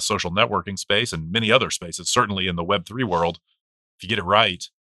 Whereas in that social networking space and many other spaces, certainly in the Web3 world, if you get it right,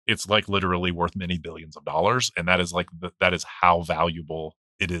 it's like literally worth many billions of dollars. And that is like, that is how valuable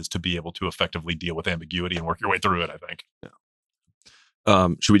it is to be able to effectively deal with ambiguity and work your way through it, I think. Yeah.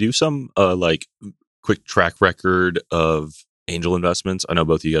 Should we do some like quick track record of angel investments? I know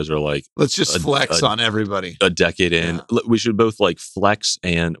both of you guys are like, let's just flex on everybody. A decade in. Yeah. We should both like flex.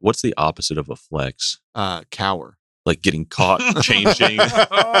 And what's the opposite of a flex? Cower. Like getting caught changing.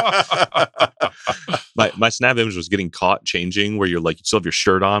 my snap image was getting caught changing, where you're like, you still have your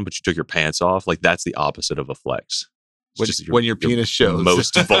shirt on, but you took your pants off. Like that's the opposite of a flex. When your penis shows,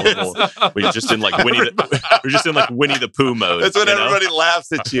 most vulnerable. When you're just in like Winnie the Pooh mode. That's when everybody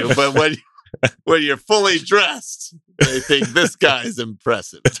laughs at you. But when you're fully dressed, they think this guy's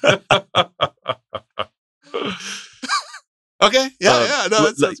impressive. Okay. Yeah.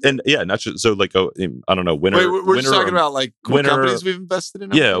 No, not just so like, I don't know. Winner. Wait, we're just talking about like cool companies we've invested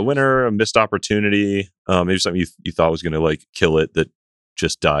in. Yeah, winner, a missed opportunity. Maybe something you thought was going to like kill it that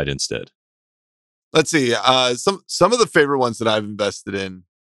just died instead. Let's see. Some of the favorite ones that I've invested in,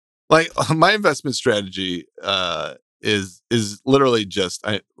 like my investment strategy, is literally just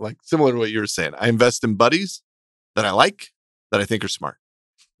similar to what you were saying. I invest in buddies that I like, that I think are smart.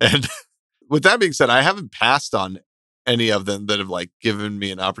 And with that being said, I haven't passed on any of them that have like given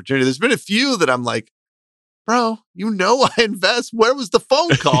me an opportunity. There's been a few that I'm like, bro, I invest. Where was the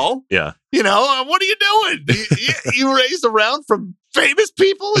phone call? Yeah. What are you doing? You raised a round from famous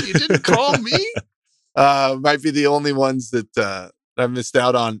people and you didn't call me? Might be the only ones that I missed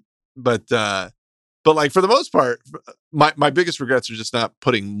out on. But like for the most part, my biggest regrets are just not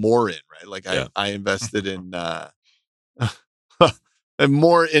putting more in, right? Like I invested in and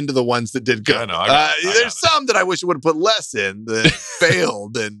more into the ones that did good. There's some that I wish I would have put less in that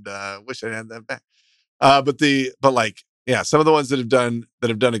failed, and wish I had that back. But some of the ones that have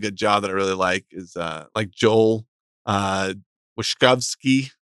done a good job that I really like is like Joel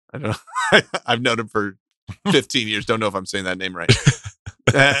Washkovsky. I don't know. I've known him for 15 years. Don't know if I'm saying that name right.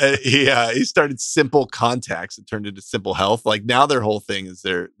 He started Simple Contacts. It turned into Simple Health. Like now their whole thing is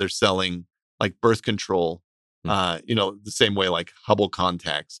they're selling like birth control, the same way like Hubble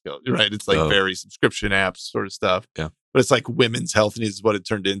Contacts go, right? It's like very subscription apps sort of stuff. Yeah. But it's like women's health needs is what it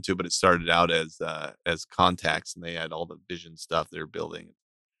turned into, but it started out as contacts, and they had all the vision stuff they're building.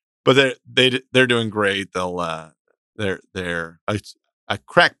 But they're doing great. They're a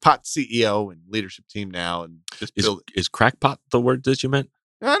crackpot CEO and leadership team now, and just is crackpot the word that you meant?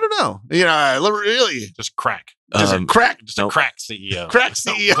 I don't know. Really just crack. Just a crack CEO. Crack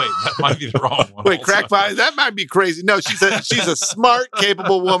CEO. Wait, that might be the wrong one. Wait, crackpot? That might be crazy. No, she's a smart,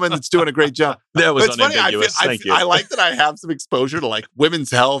 capable woman that's doing a great job. That was unambiguous. Thank you. I like that I have some exposure to like women's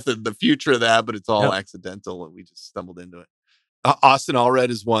health and the future of that, but it's all accidental, and we just stumbled into it. Austin Allred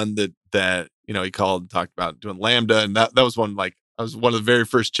is one that he called and talked about doing Lambda, and that was one like I was one of the very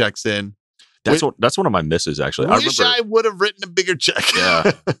first checks in. That's one of my misses, actually. I would have written a bigger check.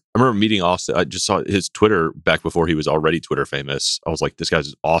 Yeah. I remember meeting Austin. I just saw his Twitter back before he was already Twitter famous. I was like, this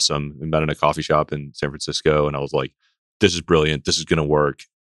guy's awesome. We met in a coffee shop in San Francisco, and I was like, this is brilliant. This is going to work.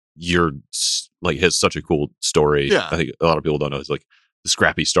 You're like, has such a cool story. Yeah. I think a lot of people don't know. It's like the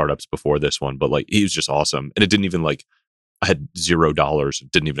scrappy startups before this one, but like, he was just awesome. And it didn't even like, I had $0.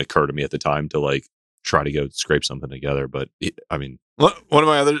 It didn't even occur to me at the time to like try to go scrape something together. But one of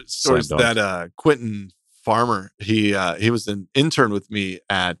my other stories that Quentin Farmer, he was an intern with me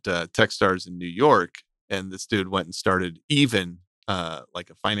at Techstars in New York, and this dude went and started Even,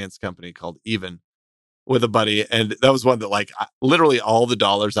 like a finance company called Even, with a buddy, and that was one that like literally all the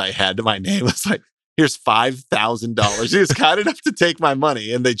dollars I had to my name was like, here's $5,000. He was kind enough to take my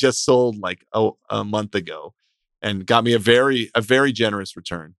money, and they just sold like a month ago, and got me a very generous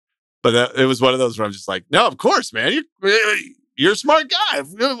return. But it was one of those where I'm just like, no, of course, man. You're a smart guy.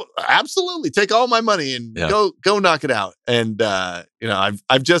 Absolutely, take all my money and go knock it out. And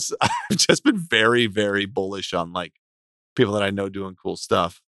I've just been very, very bullish on like people that I know doing cool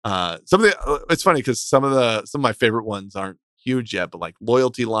stuff. It's funny because some of my favorite ones aren't huge yet, but like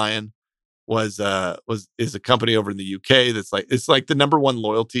Loyalty Lion is a company over in the UK that's like it's like the number one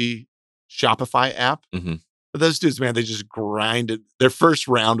loyalty Shopify app. Mm-hmm. But those dudes, man, they just grinded. Their first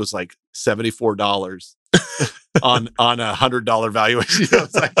round was like $74 on $100 valuation.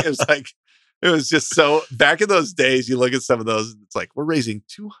 It was just so back in those days. You look at some of those, and it's like we're raising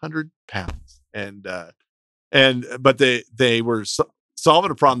 200 pounds, but they were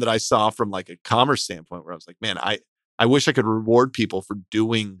solving a problem that I saw from like a commerce standpoint, where I was like, man, I wish I could reward people for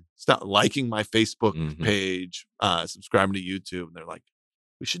doing stuff, liking my Facebook page, subscribing to YouTube, and they're like,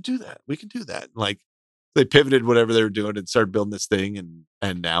 we should do that. We can do that. And like they pivoted whatever they were doing and started building this thing,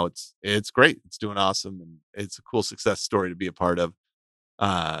 and now it's great. It's doing awesome, and it's a cool success story to be a part of.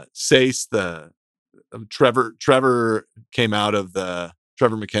 Sace, Trevor came out of the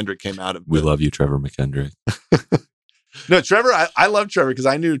Trevor McKendrick came out of. We love you, Trevor McKendrick. No, Trevor. I love Trevor because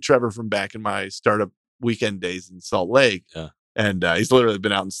I knew Trevor from back in my startup weekend days in Salt Lake. Yeah, and he's literally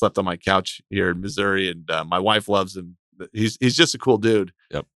been out and slept on my couch here in Missouri, and my wife loves him. He's just a cool dude.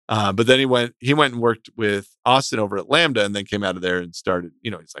 Yep. But then he went and worked with Austin over at Lambda, and then came out of there and started,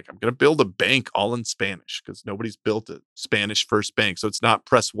 he's like, I'm going to build a bank all in Spanish because nobody's built a Spanish first bank. So it's not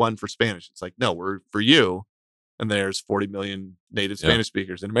press 1 for Spanish. It's like, no, we're for you. And there's 40 million native Spanish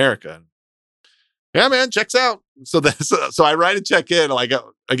speakers in America. Yeah, man, checks out. So I write a check in, like,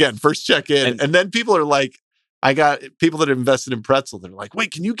 again, first check in. And then people are like, I got people that invested in Pretzel. They're like,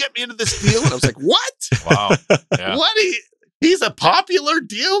 wait, can you get me into this deal? And I was like, what? Wow. Yeah. What? He's a popular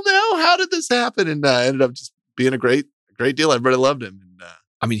deal now? How did this happen? And ended up just being a great deal. Everybody loved him. And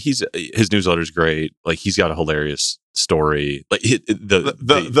I mean, his newsletter's great. Like, he's got a hilarious story. Like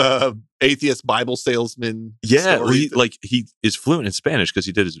the atheist Bible salesman. Yeah, he is fluent in Spanish because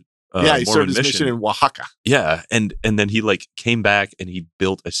he did his he started his mission in Oaxaca. Yeah, and then he like came back and he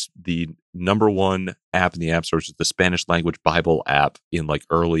built the number one app in the App Store, which is the Spanish language Bible app in like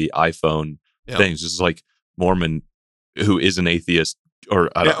early iPhone things. This is like Mormon who is an atheist. Or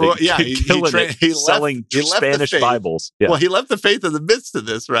I don't know, he selling Spanish Bibles. Yeah. Well, he left the faith in the midst of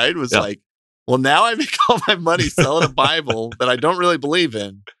this, right? It was like, well, now I make all my money selling a Bible that I don't really believe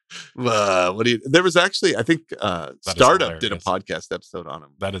in. There was actually, I think, Startup did a podcast episode on him.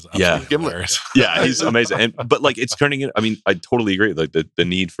 That is hilarious. Yeah, he's amazing. But like, it's turning in. I mean, I totally agree. Like the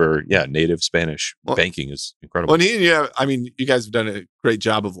need for native Spanish banking is incredible. Well, I mean, you guys have done a great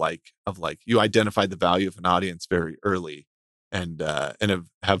job of you identified the value of an audience very early. And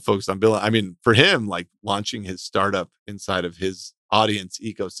have focused on building. I mean, for him, like launching his startup inside of his audience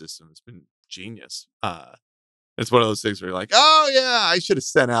ecosystem has been genius. It's one of those things where you're like, oh yeah, I should have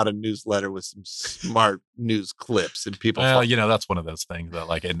sent out a newsletter with some smart news clips and people. Well, that's one of those things that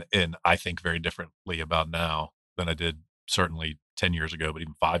like, and I think very differently about now than I did certainly 10 years ago, but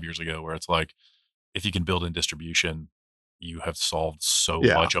even 5 years ago, where it's like, if you can build in distribution, you have solved so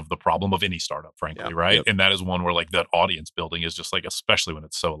much of the problem of any startup, frankly, right? Yep. And that is one where like that audience building is just like, especially when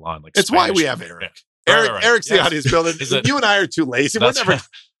it's so aligned. Like it's Spanish, why we have Eric. Yeah. Right. Eric's the audience builder. You and I are too lazy. We're never.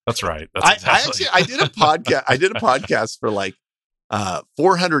 That's right. I did a podcast. I did a podcast for like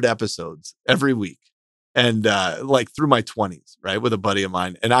 400 episodes every week, and like through my 20s, right, with a buddy of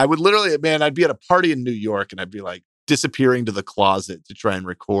mine. And I would literally, man, I'd be at a party in New York, and I'd be like disappearing to the closet to try and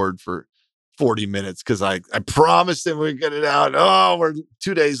record for 40 minutes because I promised him we'd get it out. Oh, we're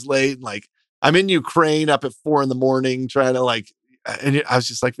 2 days late. And like I'm in Ukraine up at 4 a.m. trying to like, and I was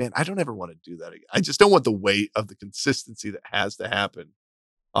just like, man, I don't ever want to do that again. I just don't want the weight of the consistency that has to happen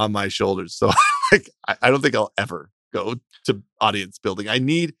on my shoulders. So like, I don't think I'll ever go to audience building.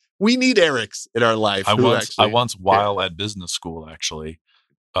 We need Erics in our life. I once while at business school, actually,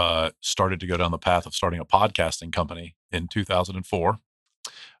 started to go down the path of starting a podcasting company in 2004.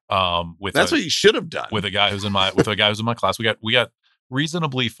 That's what you should have done with a guy who's in my class. We got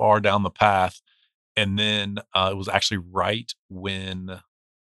reasonably far down the path, and then it was actually right when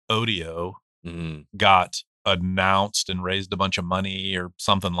Odeo got announced and raised a bunch of money or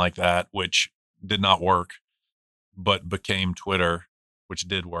something like that, which did not work, but became Twitter, which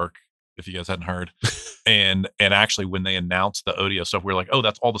did work. If you guys hadn't heard, and actually when they announced the Odeo stuff, we were like, oh,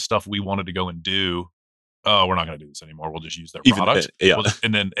 that's all the stuff we wanted to go and do. Oh, we're not going to do this anymore. We'll just use their product.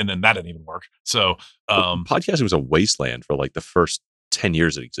 And then that didn't even work. So podcasting was a wasteland for like the first 10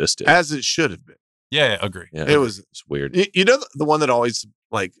 years it existed. As it should have been. Yeah, agree. Yeah, it's weird. The one that always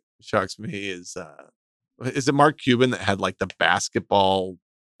like shocks me is it Mark Cuban that had like the basketball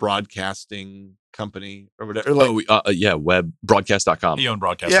broadcasting company or whatever. Like, broadcast.com. He owned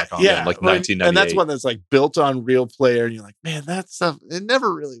broadcast.com. Yeah, like 1998. And that's one that's like built on Real Player. And you're like, man, that stuff, it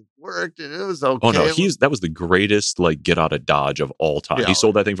never really worked. And it was okay. Oh no, that was the greatest like get out of Dodge of all time. Yeah, he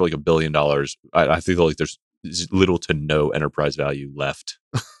sold that thing for like $1 billion. I think like there's little to no enterprise value left.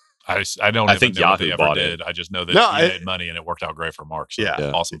 I think know Yahoo bought it. I just know that he made money and it worked out great for Mark. So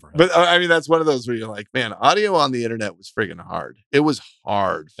awesome for him. But I mean, that's one of those where you're like, man, audio on the internet was friggin' hard. It was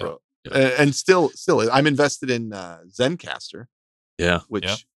hard for. And still, I'm invested in Zencastr. Yeah,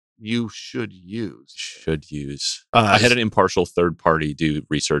 which you should use. I had an impartial third party do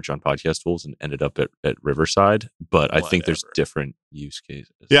research on podcast tools and ended up at Riverside, but I think there's different use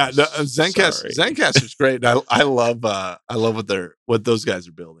cases. Yeah, Zencastr is great. I love what those guys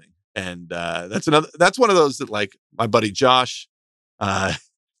are building, and that's one of those that like my buddy Josh.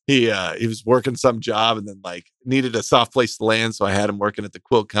 He was working some job and then like needed a soft place to land. So I had him working at the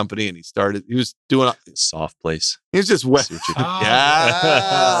quilt company and he was doing a soft place. He was just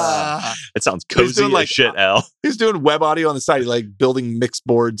yeah. It sounds cozy as shit, Al. He was doing web audio on the side, like building mix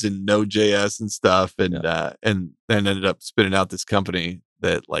boards in Node.js and stuff. And then ended up spinning out this company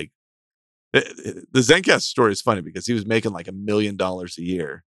that like the Zencastr story is funny because he was making like $1 million a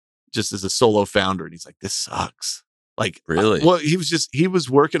year just as a solo founder. And he's like, this sucks. Like, really? He was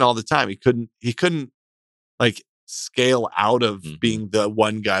working all the time. He couldn't like scale out of being the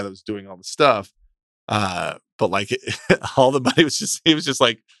one guy that was doing all the stuff. But like all the money he was just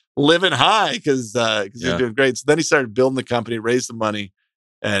like living high because he was doing great. So then he started building the company, raised the money.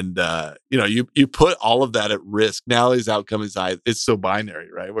 And, you put all of that at risk. Now his outcome is it's so binary,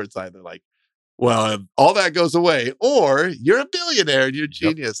 right? Where it's either like, well, all that goes away or you're a billionaire and you're a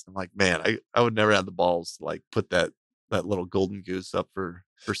genius. I'm like, man, I would never have the balls to like put that little golden goose up for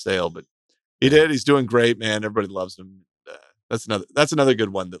sale, but he did. He's doing great, man. Everybody loves him. That's another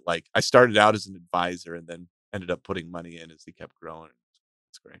good one that like I started out as an advisor and then ended up putting money in as he kept growing.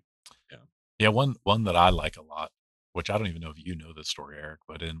 It's great. Yeah. One that I like a lot, which I don't even know if you know this story, Eric,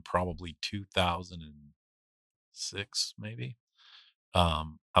 but in probably 2006, maybe,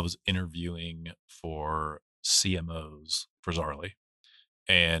 I was interviewing for CMOs for Zarly,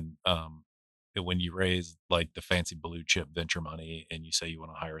 and when you raise like the fancy blue chip venture money and you say you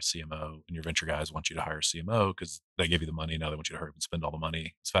want to hire a CMO and your venture guys want you to hire a CMO because they give you the money. Now they want you to hurry up and spend all the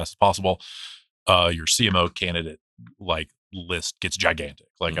money as fast as possible. Your CMO candidate like list gets gigantic.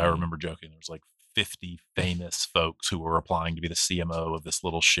 Like I remember joking, there was like 50 famous folks who were applying to be the CMO of this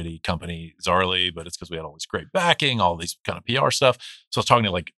little shitty company, Zarly, but it's because we had all this great backing, all these kind of PR stuff. So I was talking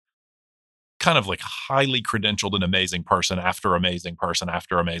to like kind of like highly credentialed and amazing person after amazing person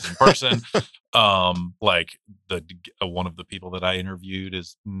after amazing person. Like one of the people that I interviewed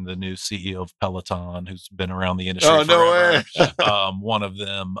is the new CEO of Peloton, who's been around the industry forever. No way. One of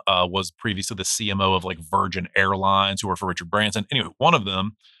them was previously the CMO of like Virgin Airlines, who worked for Richard Branson. Anyway, one of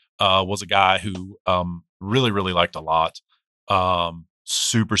them was a guy who really, really liked a lot.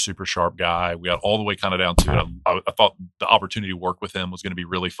 Super, super sharp guy. We got all the way kind of down to it. I thought the opportunity to work with him was going to be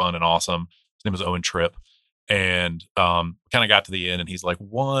really fun and awesome. His name was Owen Tripp. And kind of got to the end and he's like,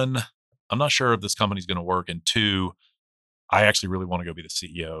 1, I'm not sure if this company's going to work. And 2, I actually really want to go be the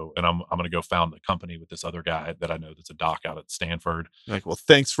CEO and I'm going to go found the company with this other guy that I know that's a doc out at Stanford. You're like, well,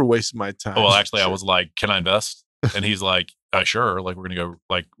 thanks for wasting my time. Well, actually, I was like, can I invest? And he's like, sure. Like, we're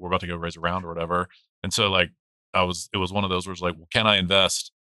about to go raise a round or whatever. And so like, it was one of those where it's like, well, can I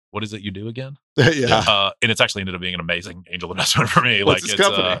invest? What is it you do again? Yeah. And it's actually ended up being an amazing angel investment for me. What's this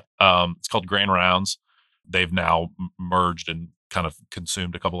company? It's called Grand Rounds. They've now merged and kind of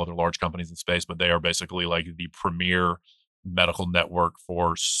consumed a couple other large companies in space, but they are basically like the premier medical network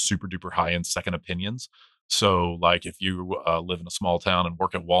for super duper high end second opinions. So like if you live in a small town and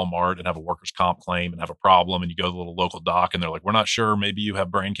work at Walmart and have a workers' comp claim and have a problem and you go to the little local doc and they're like, we're not sure, maybe you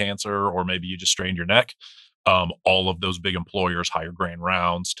have brain cancer or maybe you just strained your neck. All of those big employers hire Grand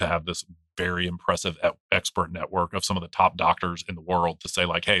Rounds to have this very impressive expert network of some of the top doctors in the world to say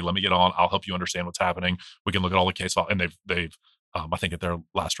like, hey, let me get on. I'll help you understand what's happening. We can look at all the case file. And they've I think at their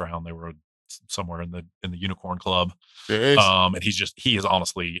last round, they were somewhere in the unicorn club. And he is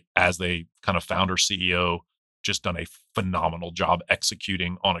honestly, as they kind of founder CEO, just done a phenomenal job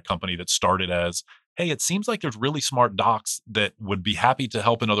executing on a company that started as, hey, it seems like there's really smart docs that would be happy to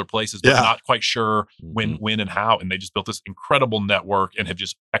help in other places, but not quite sure when and how. And they just built this incredible network and have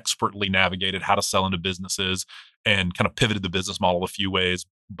just expertly navigated how to sell into businesses and kind of pivoted the business model a few ways,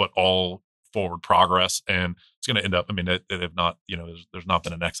 but all forward progress. And it's going to end up, I mean, they have not, there's not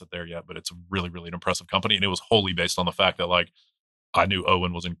been an exit there yet, but it's a really, really an impressive company. And it was wholly based on the fact that like, I knew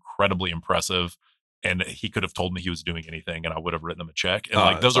Owen was incredibly impressive. And he could have told me he was doing anything and I would have written him a check. And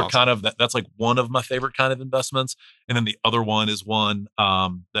like, those are awesome. Kind of, that's like one of my favorite kind of investments. And then the other one is one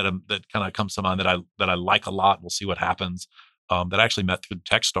that kind of comes to mind that I like a lot. We'll see what happens. That I actually met through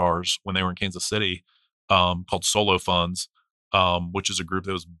Techstars when they were in Kansas City, called Solo Funds, which is a group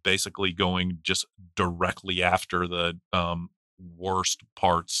that was basically going just directly after the worst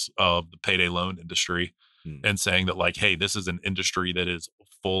parts of the payday loan industry and saying that like, hey, this is an industry that is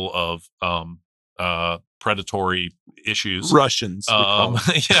full of predatory issues. Russians.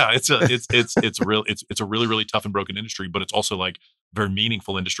 Yeah, it's a really, really tough and broken industry, but it's also like very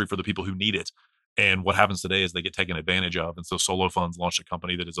meaningful industry for the people who need it. And what happens today is they get taken advantage of. And so Solo Funds launched a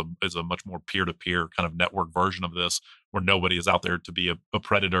company that is a much more peer-to-peer kind of network version of this, where nobody is out there to be a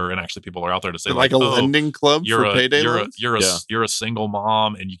predator, and actually people are out there to say like a lending club for payday loans? You're a single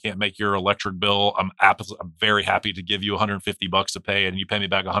mom and you can't make your electric bill. I'm very happy to give you $150 to pay, and you pay me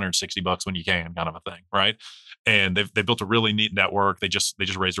back $160 when you can, kind of a thing, right? And they built a really neat network. They just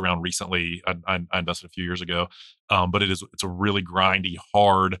raised around recently. I invested a few years ago, but it's a really grindy,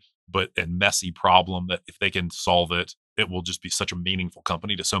 hard, and messy problem that if they can solve it, it will just be such a meaningful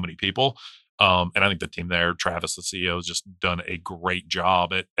company to so many people. And I think the team there, Travis, the CEO, has just done a great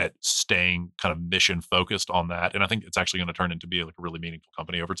job at staying kind of mission focused on that. And I think it's actually going to turn into be like a really meaningful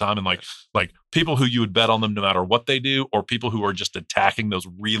company over time. And like people who you would bet on them no matter what they do, or people who are just attacking those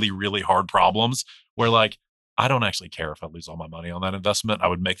really, really hard problems where like, I don't actually care if I lose all my money on that investment. I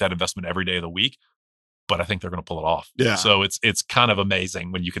would make that investment every day of the week, but I think they're going to pull it off. Yeah. So it's kind of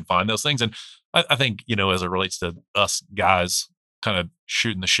amazing when you can find those things. And I think, as it relates to us guys kind of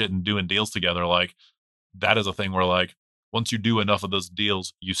shooting the shit and doing deals together, like that is a thing where like, once you do enough of those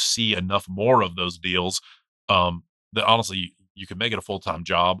deals, you see enough more of those deals, that honestly, you can make it a full-time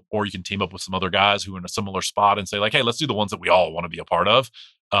job, or you can team up with some other guys who are in a similar spot and say like, hey, let's do the ones that we all want to be a part of.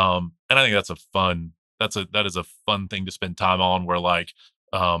 And I think that is a fun thing to spend time on, where like,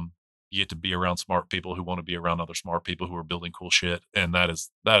 you get to be around smart people who want to be around other smart people who are building cool shit. And that's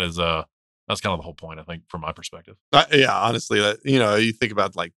kind of the whole point, I think, from my perspective. Yeah, honestly, you think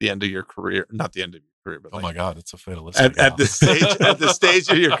about like the end of your career, not the end of your career, but oh my God, it's a fatalistic. At the stage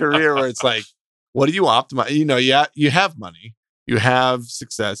of your career where it's like, what do you optimize? You have money, you have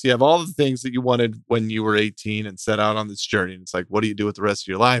success, you have all the things that you wanted when you were 18 and set out on this journey. And it's like, what do you do with the rest of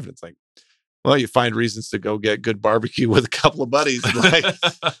your life? And it's like, well, you find reasons to go get good barbecue with a couple of buddies, and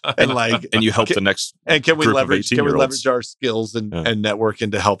you help the next. And can we leverage our skills and network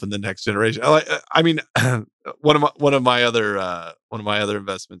into helping the next generation? I mean, one of my other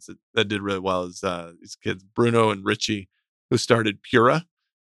investments that did really well is these kids, Bruno and Richie, who started Pura,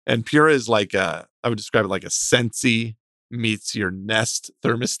 and Pura is like I would describe it like a Sensi meets your Nest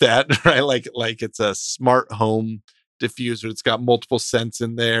thermostat, right? Like it's a smart home diffuser. It's got multiple scents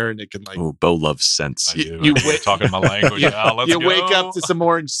in there, and it can like. Oh, Bo loves scents. You talking my language. You wake up to some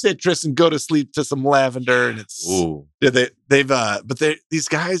orange citrus and go to sleep to some lavender, and it's. Ooh. These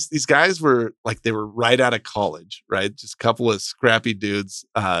guys were like, they were right out of college, right? Just a couple of scrappy dudes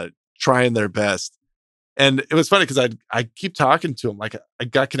trying their best, and it was funny because I keep talking to them. Like I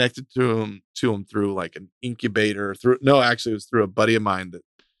got connected to him through like an incubator. Actually, it was through a buddy of mine that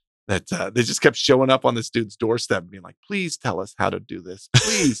they just kept showing up on this dude's doorstep and being like, please tell us how to do this.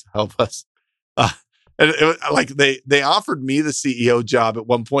 Please help us. And like they offered me the CEO job at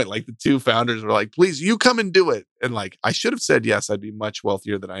one point. Like the two founders were like, please, you come and do it. And like, I should have said yes, I'd be much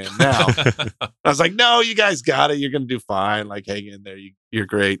wealthier than I am now. I was like, no, you guys got it. You're going to do fine. Like, hang in there. You're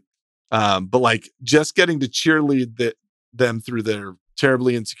great. But like just getting to cheerlead them through their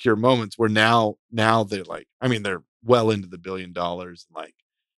terribly insecure moments, where now they're like, I mean, they're well into the $1 billion, like,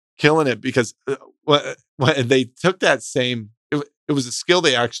 killing it, because when they took that same, it was a skill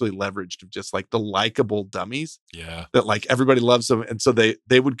they actually leveraged of just like the likable dummies. Yeah. That like everybody loves them. And so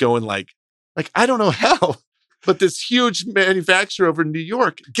they would go and like, I don't know how, but this huge manufacturer over in New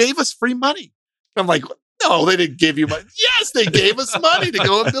York gave us free money. I'm like, no, they didn't give you money. Yes, they gave us money to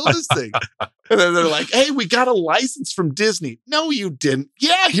go and build this thing. And then they're like, hey, we got a license from Disney. No, you didn't.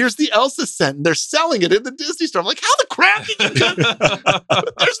 Yeah, here's the Elsa scent. And they're selling it in the Disney store. I'm like, how the crap did you get?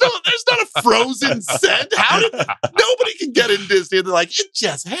 There's not a Frozen scent. How did nobody can get in Disney? And they're like, it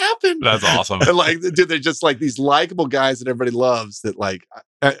just happened. That's awesome. And like, dude, they're just like these likable guys that everybody loves. That like,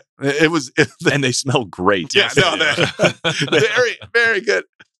 and they smell great. Yeah, no, they're very, very good.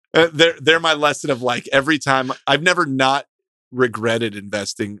 They're my lesson of like, every time I've never not regretted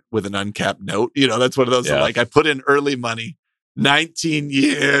investing with an uncapped note. That's one of those like, I put in early money, 19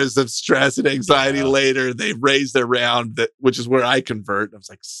 years of stress and anxiety later, they raised their round, which is where I convert. I was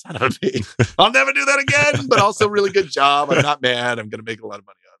like, son of a bitch, I'll never do that again, but also really good job. I'm not mad. I'm going to make a lot of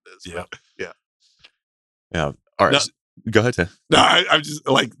money on this. Yeah. Yeah. All right. Go ahead, Tim. No, I'm just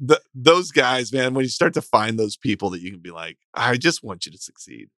like those guys, man. When you start to find those people that you can be like, I just want you to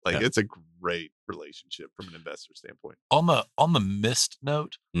succeed. Like it's a great relationship from an investor standpoint. On the missed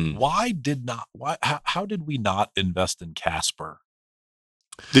note, how did we not invest in Casper?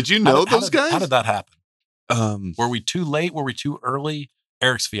 Did you know those guys? How did that happen? Were we too late? Were we too early?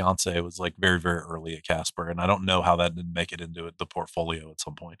 Eric's fiance was like very, very early at Casper, and I don't know how that didn't make it into the portfolio at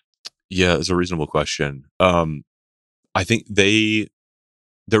some point. Yeah, it's a reasonable question. I think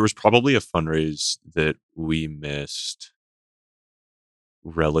there was probably a fundraise that we missed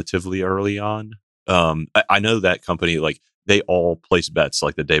relatively early on. I know that company, like they all place bets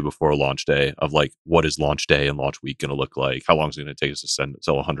like the day before launch day of like, what is launch day and launch week going to look like? How long is it going to take us to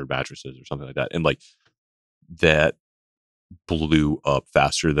sell 100 mattresses or something like that? And like that blew up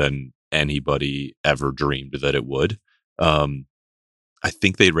faster than anybody ever dreamed that it would. I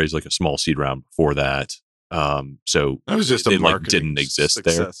think they'd raised like a small seed round before that. So that was just a marketing didn't exist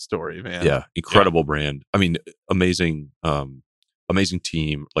success there. Story, man. Yeah, incredible brand. I mean, amazing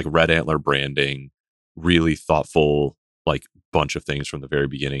team, like Red Antler branding, really thoughtful, like bunch of things from the very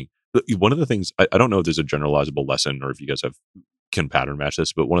beginning. One of the things I don't know if there's a generalizable lesson or if you guys can pattern match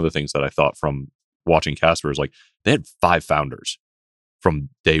this, but one of the things that I thought from watching Casper is like they had 5 founders from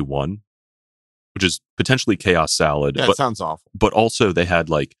day one, which is potentially chaos salad. Yeah, it sounds awful. But also they had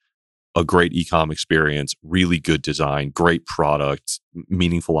like a great e-com experience, really good design, great product,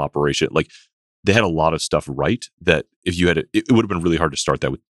 meaningful operation. Like they had a lot of stuff right that if you had it would have been really hard to start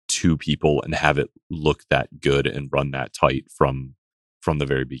that with 2 people and have it look that good and run that tight from the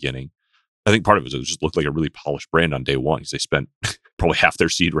very beginning. I think part of it was it just looked like a really polished brand on day one because they spent probably half their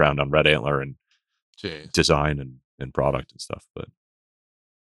seed round on Red Antler and design and product and stuff. But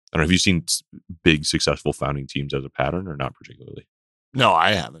I don't know, have you seen big successful founding teams as a pattern or not particularly? No,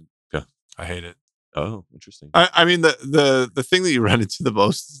 I haven't. I hate it. Oh, interesting. I mean, the thing that you run into the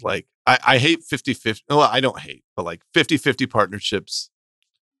most is like, I hate 50-50. Well, I don't hate, but like 50-50 partnerships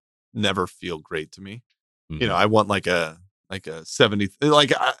never feel great to me. Mm-hmm. You know, I want like a 70,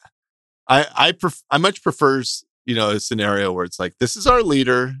 like I much prefers, you know, a scenario where it's like, this is our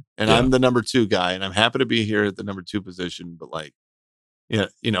leader and I'm the number 2 guy and I'm happy to be here at the number 2 position, but like, yeah,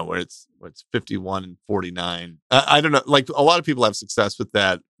 you know, where it's 51 and 49. I don't know. Like a lot of people have success with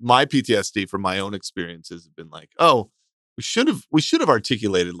that. My PTSD from my own experiences have been like, oh, we should have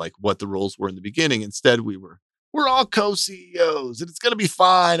articulated like what the roles were in the beginning. Instead, we're all co-CEOs and it's gonna be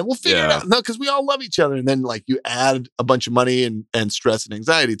fine and we'll figure it out. No, because we all love each other. And then like you add a bunch of money and stress and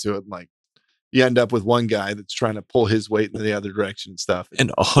anxiety to it. Like you end up with one guy that's trying to pull his weight in the other direction and stuff.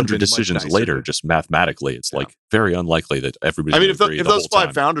 And 100 decisions later, just mathematically, it's like very unlikely that everybody. I mean, if those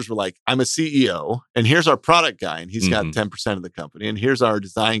 5 founders were like, I'm a CEO and here's our product guy and he's got 10% of the company and here's our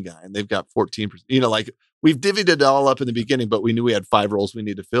design guy and they've got 14%, you know, like we've divvied it all up in the beginning, but we knew we had 5 roles we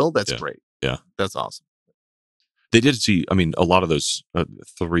need to fill. That's great. Yeah. That's awesome. They did see, I mean, a lot of those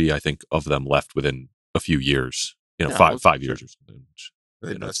 3, I think of them left within a few years, you know, 5 years or something.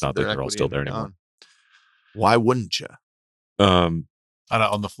 You know, it's not that they're all still there anymore. Why wouldn't you? On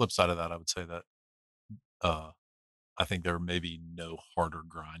the flip side of that, I would say that I think there may be no harder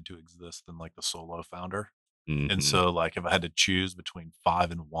grind to exist than like the solo founder. Mm-hmm. And so like if I had to choose between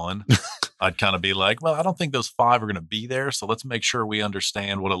 5 and 1, I'd kind of be like, well, I don't think those 5 are going to be there. So let's make sure we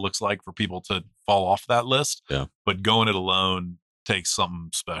understand what it looks like for people to fall off that list. Yeah. But going it alone takes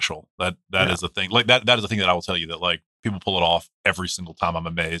something special. That is a thing. Like that is a thing that I will tell you that like people pull it off every single time. I'm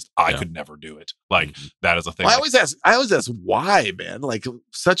amazed. I could never do it. Like that is a thing. Well, I always ask why, man. Like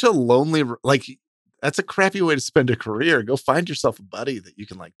such a lonely, like that's a crappy way to spend a career. Go find yourself a buddy that you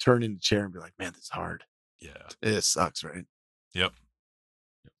can like turn in a chair and be like, man, this is hard. Yeah. It sucks, right? Yep.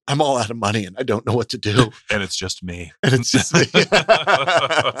 I'm all out of money and I don't know what to do. And it's just me. And it's just me.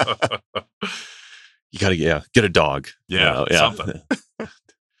 You gotta get a dog. Yeah. Something.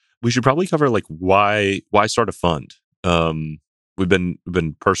 We should probably cover like why start a fund. We've been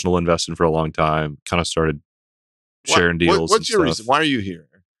personal investing for a long time. Kind of started sharing deals. What's your reason? Why are you here?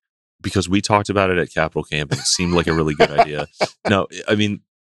 Because we talked about it at Capital Camp and it seemed like a really good idea. No, I mean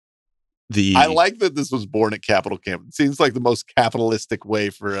I like that this was born at Capital Camp. It seems like the most capitalistic way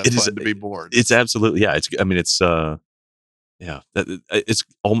for a fund to be born. It's absolutely it's not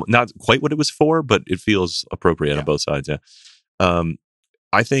quite what it was for, but it feels appropriate on both sides. Yeah.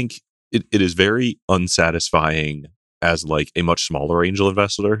 I think it is very unsatisfying as like a much smaller angel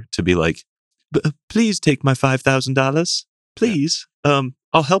investor to be like, please take my $5,000, please.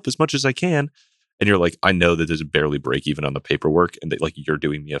 I'll help as much as I can. And you're like, I know that there's barely break even on the paperwork and that like you're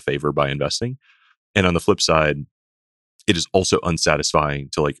doing me a favor by investing. And on the flip side, it is also unsatisfying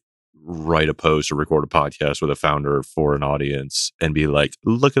to like write a post or record a podcast with a founder for an audience and be like,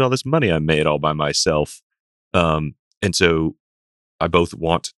 look at all this money I made all by myself. And so I both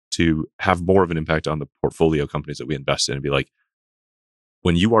want to have more of an impact on the portfolio companies that we invest in and be like,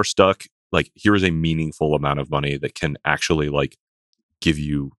 when you are stuck, like, here is a meaningful amount of money that can actually like give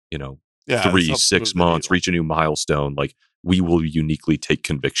you, 3-6 months, reach a new milestone. Like, we will uniquely take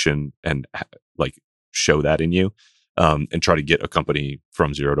conviction and like show that in you, and try to get a company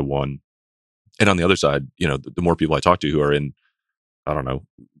from 0 to 1. And on the other side, the more people I talk to who are in, I don't know,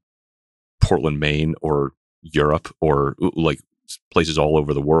 Portland, Maine, or Europe, or like places all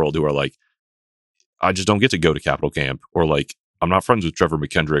over the world, who are like, I just don't get to go to Capital Camp, or like, I'm not friends with Trevor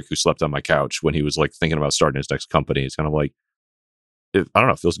McKendrick, who slept on my couch when he was like thinking about starting his next company. It's kind of like, I don't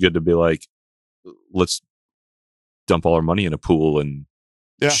know, it feels good to be like, let's dump all our money in a pool and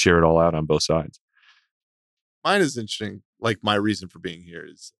share it all out on both sides. Mine is interesting. Like, my reason for being here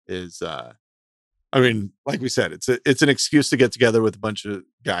is I mean, like we said, it's an excuse to get together with a bunch of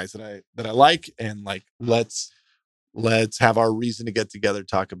guys that I like, and like, let's have our reason to get together,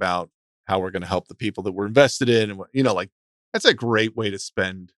 talk about how we're going to help the people that we're invested in, and like, that's a great way to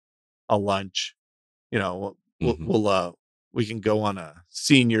spend a lunch. We can go on a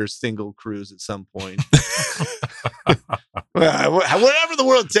senior single cruise at some point. Wherever the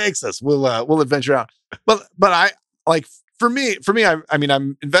world takes us, we'll adventure out. But I like, for me, I mean,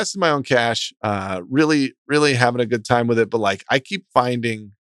 I'm investing my own cash, really, really having a good time with it. But like, I keep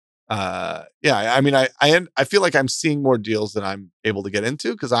finding, I feel like I'm seeing more deals than I'm able to get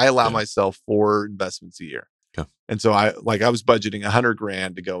into, because I allow myself 4 investments a year. Okay. And so I was budgeting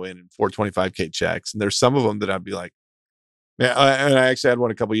 $100,000 to go in 4 25K checks. And there's some of them that I'd be like, man, and I actually had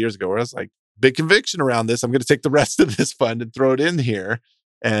one a couple of years ago where I was like, big conviction around this. I'm going to take the rest of this fund and throw it in here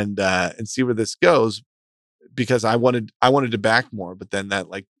and see where this goes, because I wanted to back more, but then that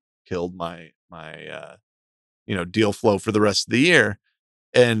like killed my deal flow for the rest of the year.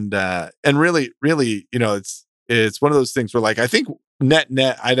 And really, it's one of those things where, like, I think net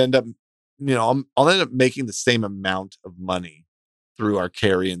I'd end up, I'll end up making the same amount of money through our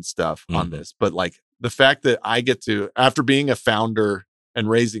carry and stuff on this. But like, the fact that I get to, after being a founder and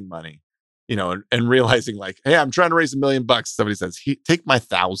raising money, and realizing like, hey, I'm trying to raise $1 million. Somebody says, take my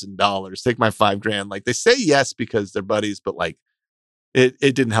 $1,000, take my $5,000. Like, they say yes because they're buddies, but like, it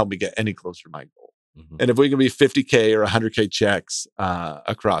didn't help me get any closer to my goal. Mm-hmm. And if we can be 50K or 100K checks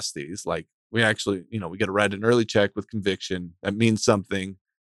across these, like, we actually, we get to write an early check with conviction. That means something.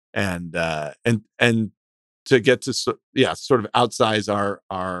 And to get to, sort of outsize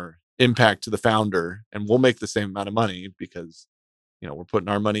our impact to the founder, and we'll make the same amount of money because, we're putting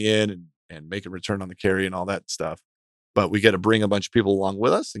our money in and making return on the carry and all that stuff. But we get to bring a bunch of people along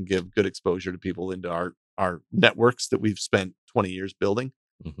with us and give good exposure to people into our networks that we've spent 20 years building.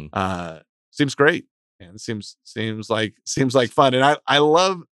 Mm-hmm. Seems great. And seems like fun. And I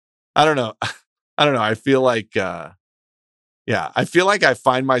love, I don't know. I feel like, I feel like I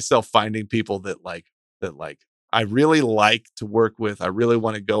find myself finding people that I really like to work with. I really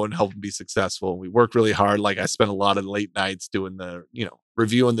want to go and help them be successful. We work really hard. Like, I spend a lot of late nights doing the,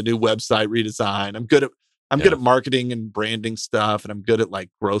 reviewing the new website redesign. I'm good at marketing and branding stuff, and I'm good at like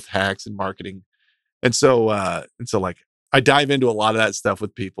growth hacks and marketing. And so like, I dive into a lot of that stuff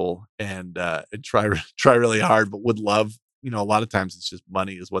with people and try really hard, but would love, a lot of times it's just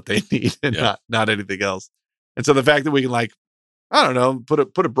money is what they need and not anything else. And so the fact that we can, like, I don't know,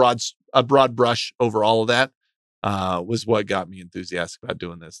 put a broad brush over all of that was what got me enthusiastic about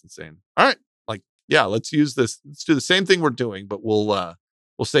doing this and saying, all right, like, yeah, let's use this. Let's do the same thing we're doing, but we'll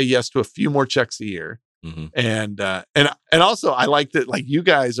say yes to a few more checks a year. Mm-hmm. And also, I like that, like, you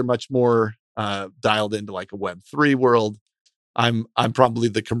guys are much more dialed into like a Web3 world. I'm probably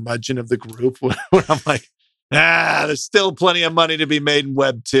the curmudgeon of the group where I'm like, there's still plenty of money to be made in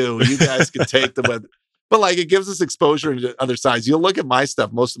Web2. You guys can take the web. But like, it gives us exposure into other sides. You'll look at my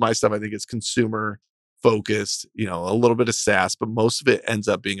stuff. Most of my stuff, I think, is consumer focused, a little bit of SaaS, but most of it ends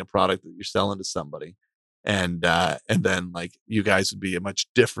up being a product that you're selling to somebody. And then like, you guys would be a much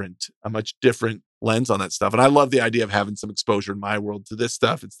different lens on that stuff. And I love the idea of having some exposure in my world to this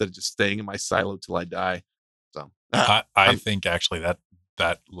stuff instead of just staying in my silo till I die. So I think actually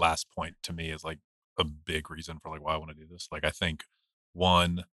that last point to me is like a big reason for like why I want to do this. Like, I think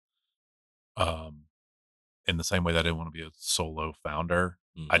one, in the same way that I didn't want to be a solo founder,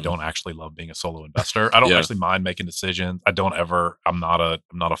 mm-hmm. I don't actually love being a solo investor. I don't actually mind making decisions. I'm not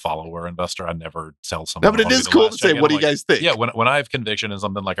a follower investor. I never tell someone. No, but it is cool to say, what do you guys think? Yeah. When I have conviction in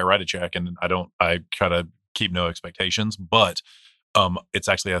something, like, I write a check and I try to keep no expectations, but It's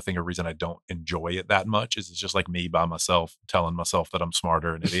actually, I think, a reason I don't enjoy it that much is it's just like me by myself telling myself that I'm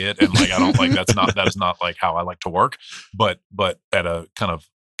smarter and idiot. And like, I don't like, that is not like how I like to work. But at a kind of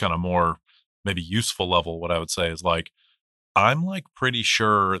more maybe useful level, what I would say is like, I'm like pretty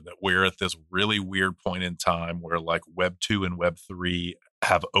sure that we're at this really weird point in time where like Web 2 and Web 3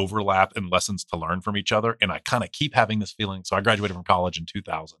 have overlap and lessons to learn from each other. And I kind of keep having this feeling. So I graduated from college in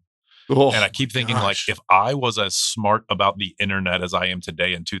 2000. Oh, and I keep thinking like, if I was as smart about the internet as I am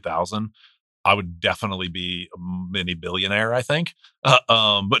today in 2000, I would definitely be a mini billionaire, I think.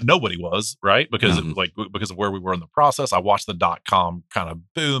 But nobody was, right? Because because of where we were in the process. I watched the .com kind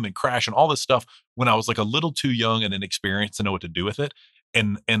of boom and crash and all this stuff when I was like a little too young and inexperienced to know what to do with it.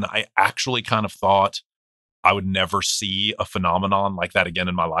 And I actually kind of thought I would never see a phenomenon like that again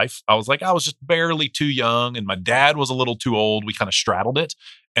in my life. I was like, I was just barely too young and my dad was a little too old. We kind of straddled it.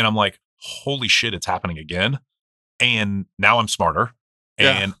 And I'm like, holy shit, it's happening again. And now I'm smarter.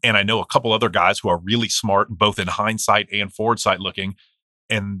 And I know a couple other guys who are really smart, both in hindsight and forward sight looking.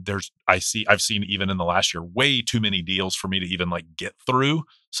 And I've seen even in the last year, way too many deals for me to even like get through.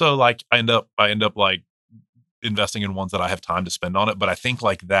 So like I end up like investing in ones that I have time to spend on it. But I think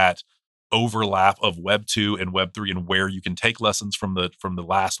like that overlap of Web 2 and Web 3 and where you can take lessons from the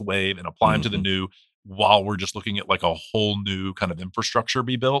last wave and apply them to the new, while we're just looking at like a whole new kind of infrastructure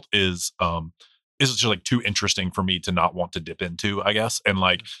be built is just like too interesting for me to not want to dip into, I guess. And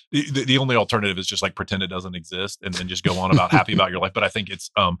like the only alternative is just like pretend it doesn't exist and then just go on about happy about your life. But I think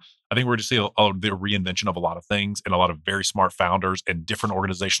it's I think we're just seeing the reinvention of a lot of things and a lot of very smart founders and different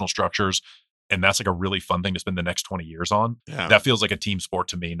organizational structures. And that's like a really fun thing to spend the next 20 years on. Yeah. That feels like a team sport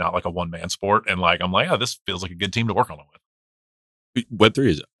to me, not like a one-man sport. And like, I'm like, oh, this feels like a good team to work on it with. Web3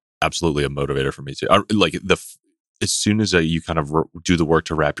 is absolutely a motivator for me too. As soon as you kind of do the work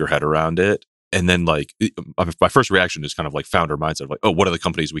to wrap your head around it, and then like my first reaction is kind of like founder mindset of like, oh, what are the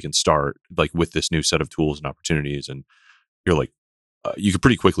companies we can start like with this new set of tools and opportunities? And you're like, you could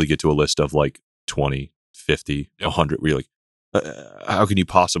pretty quickly get to a list of like 20, 50, 100. Where you're like, how can you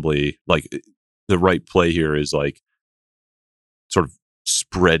possibly like? The right play here is like sort of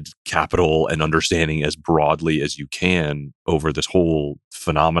spread capital and understanding as broadly as you can over this whole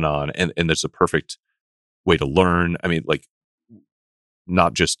phenomenon. And that's a perfect way to learn. I mean, like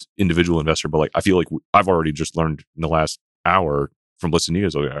not just individual investor, but like, I feel like I've already just learned in the last hour from listening to you.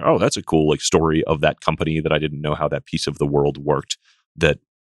 So, oh, that's a cool like story of that company that I didn't know how that piece of the world worked that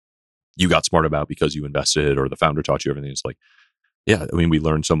you got smart about because you invested or the founder taught you everything. It's like, yeah, I mean, we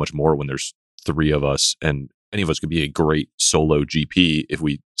learn so much more when there's 3 of us, and any of us could be a great solo GP if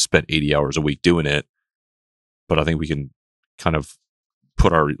we spent 80 hours a week doing it. But I think we can kind of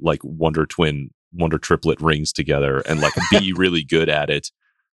put our like wonder triplet rings together and like be really good at it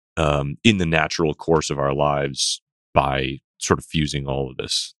in the natural course of our lives by sort of fusing all of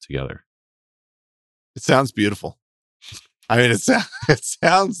this together. It sounds beautiful. I mean, it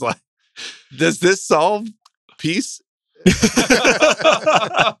sounds like, does this solve peace? Did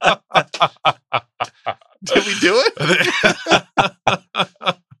we do it?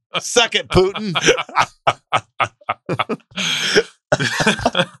 Suck it, Putin.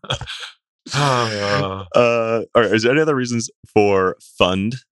 All right. Is there any other reasons for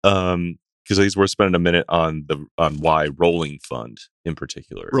fund? Because I think we're spending a minute on why rolling fund in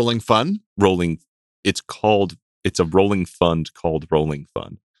particular. Rolling fund? It's a rolling fund called Rolling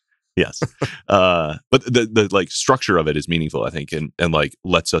Fund. Yes. But the like structure of it is meaningful, I think, and like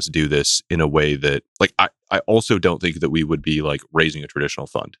lets us do this in a way that like I also don't think that we would be like raising a traditional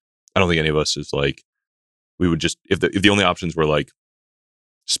fund. I don't think any of us is like, we would just, if the only options were like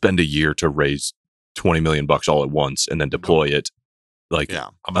spend a year to raise $20 million all at once and then deploy it, like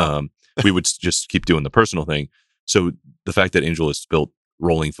we would just keep doing the personal thing. So the fact that AngelList built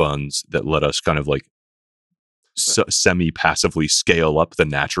rolling funds that let us kind of like semi-passively scale up the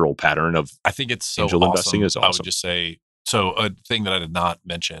natural pattern of I think it's so angel awesome. Investing is awesome. I would just say, so a thing that I did not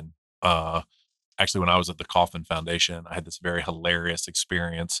mention, actually when I was at the Kauffman Foundation, I had this very hilarious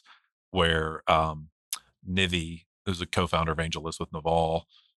experience where Nivi, who's a co-founder of AngelList with Naval,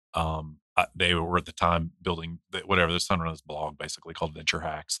 they were at the time building whatever, this son ran this blog basically called Venture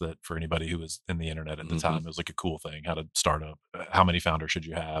Hacks, that for anybody who was in the internet at the time, it was like a cool thing, how to start up, how many founders should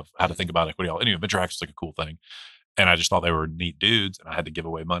you have, how to think about equity. Anyway, Venture Hacks was like a cool thing. And I just thought they were neat dudes, and I had to give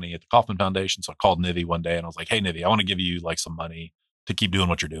away money at the Kauffman Foundation. So I called Nivi one day and I was like, hey, Nivi, I want to give you like some money to keep doing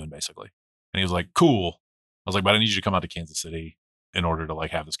what you're doing basically. And he was like, cool. I was like, but I need you to come out to Kansas City in order to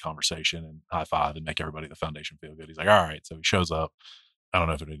like have this conversation and high five and make everybody at the foundation feel good. He's like, all right. So he shows up. I don't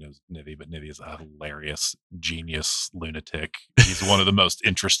know if anybody knows Nivy, but Nivy is a hilarious, genius lunatic. He's one of the most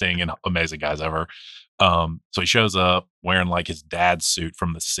interesting and amazing guys ever. So he shows up wearing like his dad's suit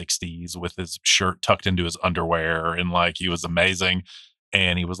from the 60s with his shirt tucked into his underwear. And like, he was amazing.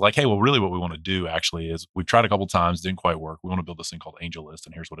 And he was like, hey, well, really what we want to do actually is we've tried a couple times, didn't quite work. We want to build this thing called AngelList,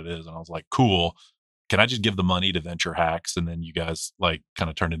 and here's what it is. And I was like, cool. Can I just give the money to Venture Hacks? And then you guys like kind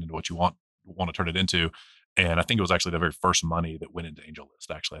of turn it into what you want to turn it into. And I think it was actually the very first money that went into AngelList.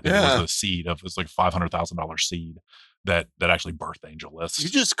 Actually, I think it was the seed of, it was like $500,000 seed that actually birthed AngelList. You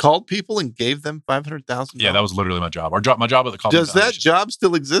just called people and gave them $500,000. Yeah, that was literally my job. My job at the Kaufman Does that job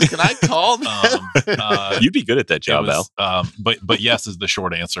still exist? Can I call them? You'd be good at that job, Al. But yes is the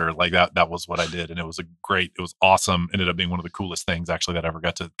short answer. Like that was what I did, and it was it was awesome. Ended up being one of the coolest things actually that I ever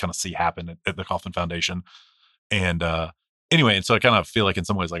got to kind of see happen at the Kaufman Foundation. And anyway, and so I kind of feel like in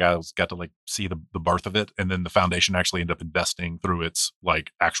some ways, like I got to like see the birth of it. And then the foundation actually ended up investing through its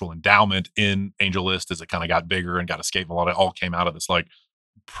like actual endowment in AngelList as it kind of got bigger and got a scale. A lot of it all came out of this like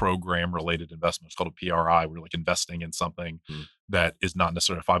program related investment. It's called a PRI. We're like investing in something that is not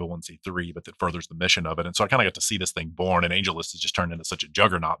necessarily a 501c3, but that furthers the mission of it. And so I kind of got to see this thing born, and AngelList has just turned into such a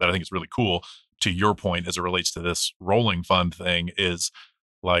juggernaut that I think it's really cool. To your point, as it relates to this rolling fund thing, is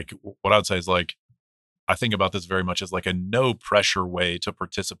like what I would say is like, I think about this very much as like a no pressure way to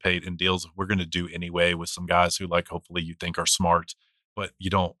participate in deals we're going to do anyway with some guys who like hopefully you think are smart, but you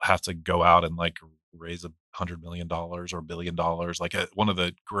don't have to go out and like raise $100 million or $1 billion. Like one of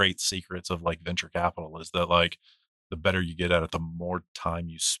the great secrets of like venture capital is that like the better you get at it, the more time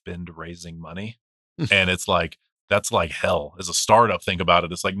you spend raising money. And it's like, that's like hell. As a startup, think about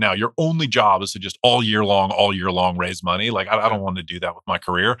it. It's like, now your only job is to just all year long raise money. Like I don't want to do that with my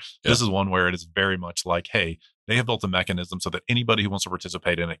career. Yeah. This is one where it is very much like, hey, they have built a mechanism so that anybody who wants to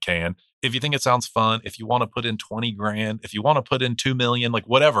participate in it can. If you think it sounds fun, if you want to put in 20 grand, if you want to put in 2 million, like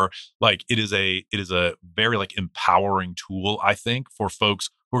whatever, like it is a very like empowering tool, I think, for folks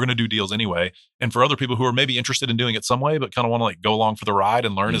who are going to do deals anyway. And for other people who are maybe interested in doing it some way, but kind of want to like go along for the ride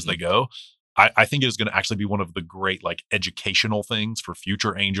and learn as they go. I think it is going to actually be one of the great like educational things for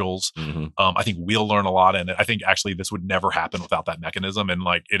future angels. I think we'll learn a lot, and I think actually this would never happen without that mechanism. And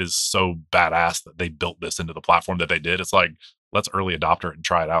like it is so badass that they built this into the platform that they did. It's like, let's early adopt it and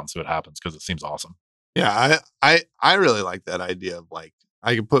try it out and see what happens, because it seems awesome. Yeah, I really like that idea of like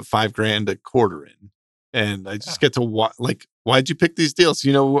I can put $5,000 a quarter in, and I just get to like, why'd you pick these deals?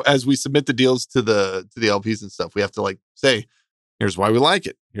 You know, as we submit the deals to the LPs and stuff, we have to like say, here's why we like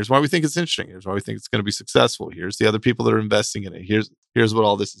it. Here's why we think it's interesting. Here's why we think it's going to be successful. Here's the other people that are investing in it. Here's what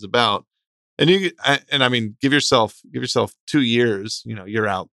all this is about. And I mean, give yourself 2 years. You know, you're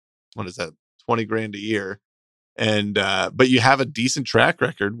out. What is that? $20,000 a year, and but you have a decent track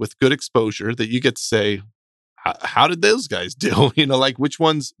record with good exposure that you get to say, how did those guys do? You know, like which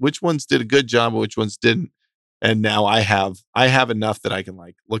ones did a good job and which ones didn't. And now I have enough that I can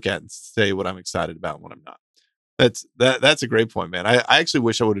like look at and say what I'm excited about and what I'm not. That's a great point, man. I actually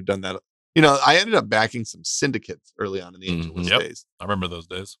wish I would have done that. You know, I ended up backing some syndicates early on in the AngelList days. I remember those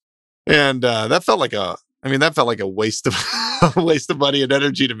days. And that felt like a waste of money and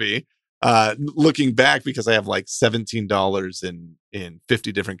energy to me. Looking back, because I have like $17 in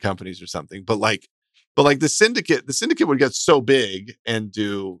 50 different companies or something. But the syndicate would get so big and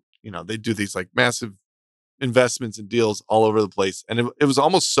they do these like massive investments and deals all over the place. And it was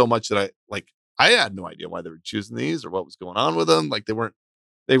almost so much that I had no idea why they were choosing these or what was going on with them. Like they were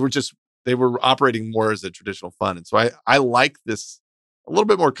operating more as a traditional fund. And so I like this a little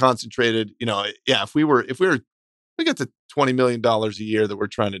bit more concentrated. You know, yeah, if we get to $20 million a year that we're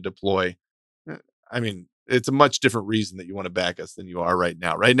trying to deploy, I mean, it's a much different reason that you want to back us than you are right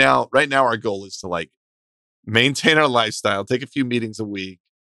now. Right now, our goal is to like maintain our lifestyle, take a few meetings a week,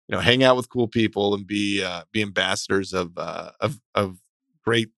 you know, hang out with cool people and be ambassadors of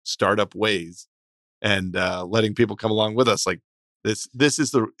great startup ways, and letting people come along with us. Like this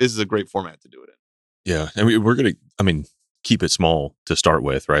is a great format to do it in. Yeah, and we're gonna, keep it small to start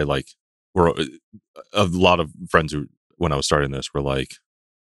with, right? Like we're a lot of friends who, when I was starting this, were like,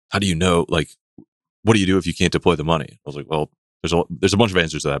 "How do you know? Like, what do you do if you can't deploy the money?" I was like, "Well, there's a bunch of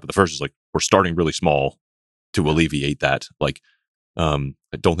answers to that, but the first is like we're starting really small to alleviate that. Like, I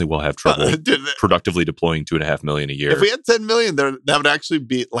don't think we'll have trouble productively deploying $2.5 million a year. If we had 10 million, that would actually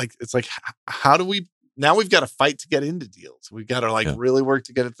be like, it's like, how do we, now we've got to fight to get into deals. We've got to really work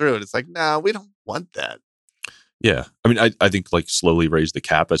to get it through. And it's like, no, we don't want that. Yeah. I mean, I think like slowly raise the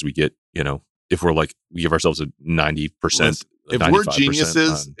cap as we get, if we're like, we give ourselves a 90%. If we're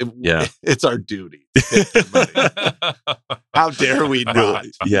geniuses, it's our duty. How dare we not?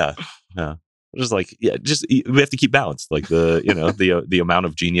 Yeah. Yeah. Just like, we have to keep balanced, like the amount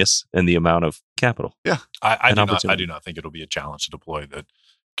of genius and the amount of capital. Yeah, I do not think it'll be a challenge to deploy the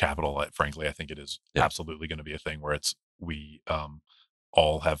capital. Frankly, I think it is absolutely going to be a thing where we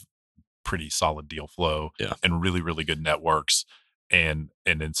all have pretty solid deal flow and really, really good networks, and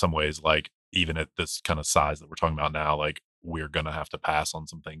in some ways, like even at this kind of size that we're talking about now, like we're going to have to pass on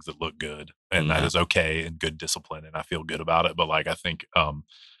some things that look good, and that is okay, and good discipline, and I feel good about it. But like I think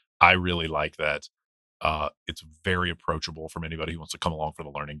I really like that. It's very approachable from anybody who wants to come along for the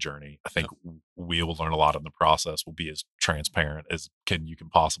learning journey. I think we will learn a lot in the process. We'll be as transparent as you can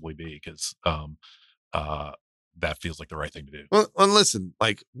possibly be, because that feels like the right thing to do. Well, listen,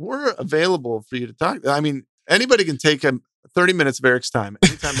 like we're available for you to talk. I mean, anybody can take 30 minutes of Eric's time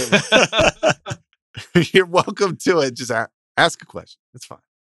anytime they want. You're welcome to it. Just ask a question. It's fine.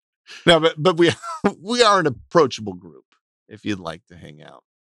 No, but we are an approachable group. If you'd like to hang out,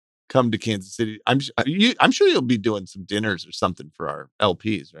 come to Kansas City. I'm sure you'll be doing some dinners or something for our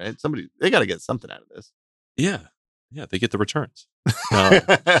LPs, right? They got to get something out of this. Yeah, they get the returns.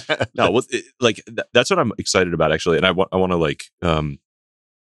 That's what I'm excited about, actually, and I want to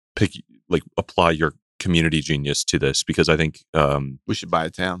apply your community genius to this, because I think we should buy a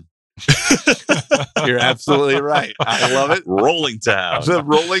town. You're absolutely right. I love it. Rolling town. The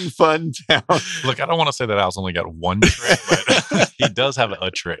rolling fun town. Look, I don't want to say that Al's only got one trick, but he does have a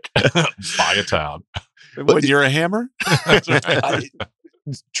trick. Buy a town. When you're a hammer? That's right.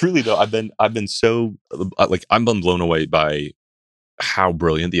 Truly though, I've been so I'm been blown away by how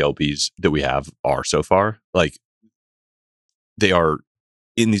brilliant the LPs that we have are so far. Like they are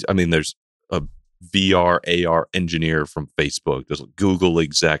in these. I mean, there's a VR AR engineer from Facebook. There's Google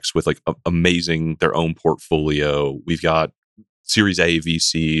execs with like amazing their own portfolio. We've got Series A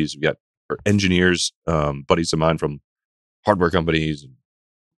VCs. We've got engineers, buddies of mine from hardware companies.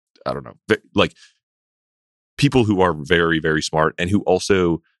 I don't know, like people who are very, very smart, and who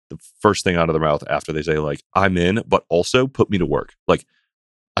also, the first thing out of their mouth after they say like, I'm in, but also put me to work. Like,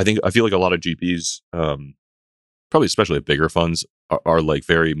 I feel like a lot of GPs, probably especially at bigger funds, are like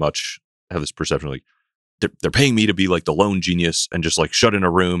very much have this perception like they're paying me to be like the lone genius and just like shut in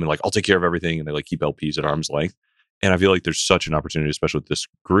a room and like I'll take care of everything, and they like keep LPs at arm's length. And I feel like there's such an opportunity, especially with this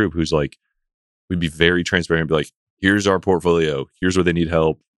group, who's like, we'd be very transparent and be like, here's our portfolio, here's where they need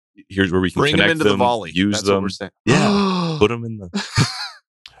help, here's where we can bring connect them into them, the volley. use That's them. What we're saying. Yeah, put them in the.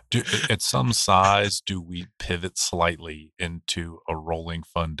 At some size, do we pivot slightly into a rolling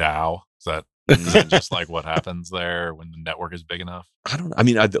fund DAO? Is that just like what happens there when the network is big enough? I don't know. I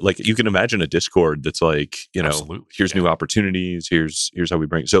mean, like you can imagine a Discord that's like, Absolutely. Here's new opportunities. Here's how we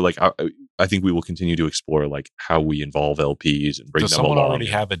bring. So like, I think we will continue to explore like how we involve LPs and bring them along. Does someone already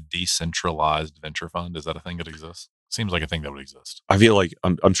have a decentralized venture fund? Is that a thing that exists? Seems like a thing that would exist. I feel like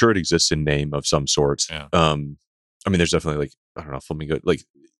I'm sure it exists in name of some sort. Yeah. I mean, there's definitely like, I don't know, Flamingo, like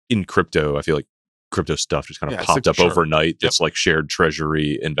in crypto, I feel like crypto stuff just kind of popped up overnight. It's like shared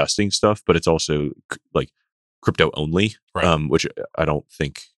treasury investing stuff, but it's also like crypto only, right. Which I don't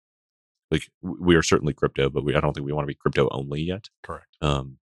think, like we are certainly crypto, but I don't think we want to be crypto only yet. Correct.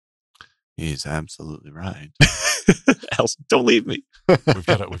 He's absolutely right. Else, don't leave me. We've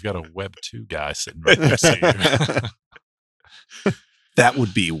got a Web 2 guy sitting right next to you. That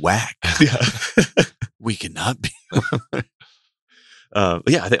would be whack. Yeah. We cannot be.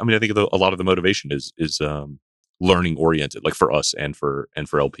 Yeah, I think a lot of the motivation is learning oriented, like for us and for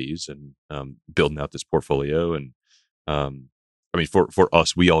LPs, and building out this portfolio. And I mean, for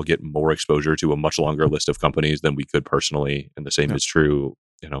us, we all get more exposure to a much longer list of companies than we could personally, and the same is true.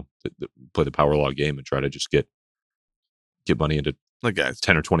 Play the power law game and try to just get money into like guys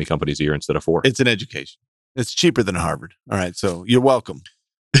 10 or 20 companies a year instead of 4. It's an education. It's cheaper than Harvard. All right, so you're welcome.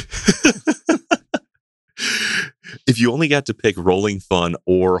 If you only got to pick Rolling Fun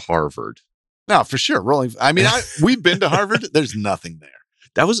or Harvard. No, for sure. I mean, we've been to Harvard. There's nothing there.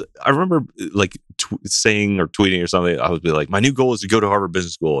 I remember like saying or tweeting or something. I would be like, my new goal is to go to Harvard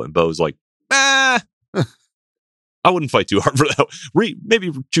Business School. And Bo was like, I wouldn't fight too hard for that.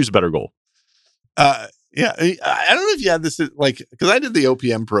 Maybe choose a better goal. Yeah. I don't know if you had this, like, because I did the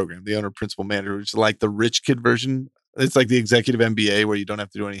OPM program, the owner principal manager, which is like the rich kid version. It's like the executive MBA where you don't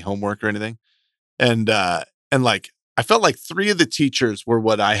have to do any homework or anything. And like, I felt like 3 of the teachers were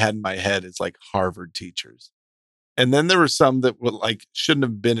what I had in my head as like Harvard teachers. And then there were some that were like, shouldn't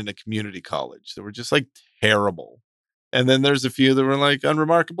have been in a community college. They were just like terrible. And then there's a few that were like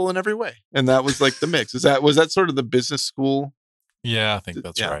unremarkable in every way. And that was like the mix. Was that sort of the business school? Yeah, I think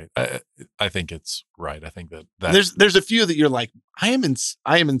that's right. I think it's right. I think that there's a few that you're like, I am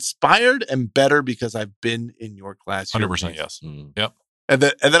inspired and better because I've been in your class. 100%. Yes. Mm. Yep. And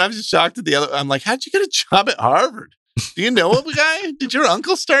then I'm just shocked at the other. I'm like, how'd you get a job at Harvard? Do you know a guy? Did your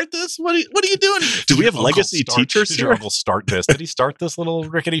uncle start this? What are you doing? Do we have legacy teachers here? Did your uncle start this? Did he start this little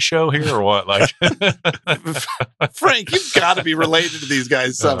rickety show here or what? Like, Frank, you've got to be related to these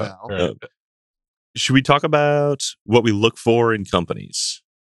guys somehow. Right. Should we talk about what we look for in companies?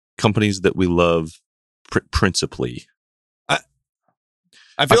 Companies that we love principally.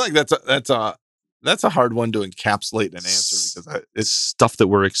 I feel like that's a hard one to encapsulate in an answer because it's stuff that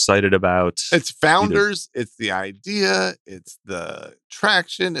we're excited about. It's founders, it's the idea, it's the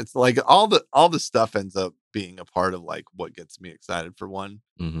traction, it's like all the stuff ends up being a part of like what gets me excited for one.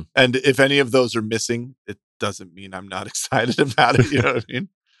 Mm-hmm. And if any of those are missing, it doesn't mean I'm not excited about it. You know what I mean?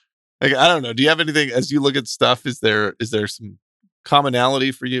 Like, I don't know. Do you have anything as you look at stuff? Is there some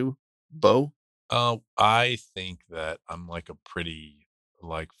commonality for you, Bo? I think that I'm like a pretty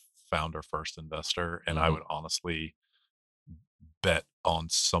like founder first investor, and I would honestly bet on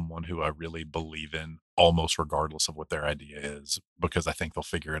someone who I really believe in almost regardless of what their idea is, because I think they'll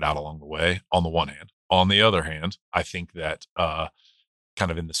figure it out along the way, on the one hand. On the other hand, I think that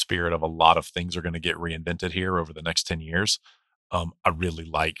kind of in the spirit of a lot of things are going to get reinvented here over the next 10 years, I really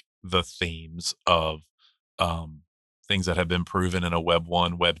like the themes of things that have been proven in a Web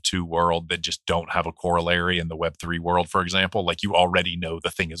 1, Web 2 world that just don't have a corollary in the Web 3 world, for example. Like, you already know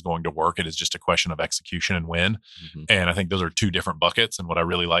the thing is going to work. It is just a question of execution and when. Mm-hmm. And I think those are two different buckets. And what I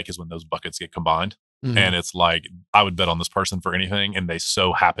really like is when those buckets get combined. Mm-hmm. And it's like, I would bet on this person for anything. And they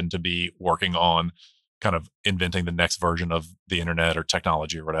so happen to be working on kind of inventing the next version of the internet or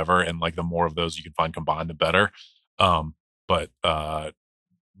technology or whatever. And like, the more of those you can find combined, the better. But I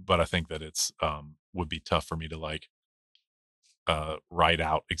think that it's would be tough for me to like write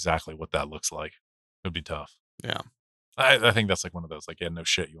out exactly what that looks like. It'd be tough. Yeah. I think that's like one of those, like, yeah, no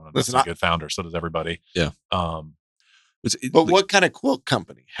shit. You want to be a good founder. So does everybody. Yeah. But what kind of quilt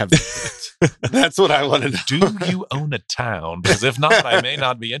company have you built? That's what I want to know. Do you own a town? Because if not, I may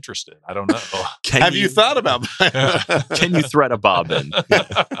not be interested. I don't know. Have you thought about Can you thread a bobbin?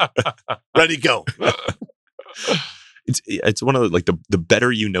 Ready, go. It's one of the, like, the better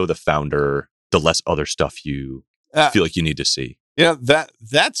you know the founder, the less other stuff you feel like you need to see. Yeah,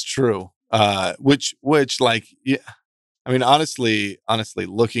 that's true. Which like, yeah, I mean, honestly,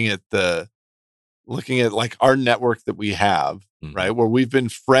 looking at like our network that we have, mm-hmm. right, where we've been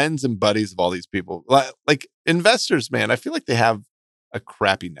friends and buddies of all these people, like investors, man, I feel like they have a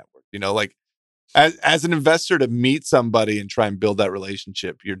crappy network. You know, like as an investor, to meet somebody and try and build that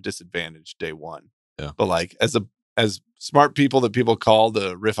relationship, you're disadvantaged day one. Yeah. But like as smart people that people call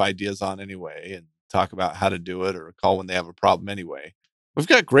to riff ideas on anyway and talk about how to do it, or call when they have a problem anyway. We've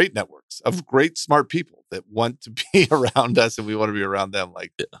got great networks of great smart people that want to be around us, and we want to be around them.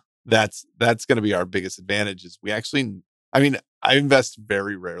 Like, yeah. That's going to be our biggest advantage. Is we actually, I mean, I invest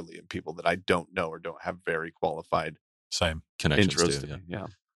very rarely in people that I don't know or don't have very qualified connections to. Yeah.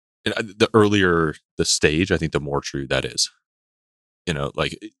 And the earlier the stage, I think the more true that is. You know,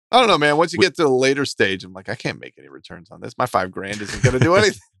 like, I don't know, man. Once you get to the later stage, I'm like, I can't make any returns on this. My $5,000 isn't going to do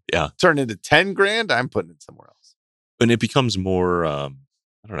anything. Yeah. Turn into $10,000. I'm putting it somewhere else. And it becomes more, I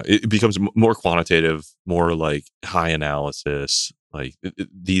don't know, it becomes more quantitative, more like high analysis. Like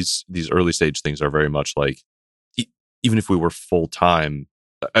these early stage things are very much like, even if we were full time,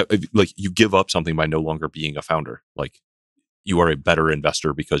 like, you give up something by no longer being a founder. Like, you are a better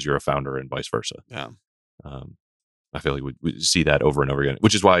investor because you're a founder, and vice versa. Yeah. I feel like we see that over and over again,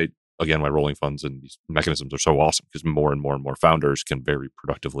 which is why, again, why rolling funds and these mechanisms are so awesome, because more and more and more founders can very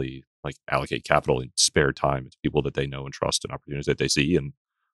productively like allocate capital and spare time to people that they know and trust and opportunities that they see. And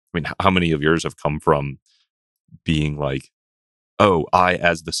I mean, how many of yours have come from being like, oh, I,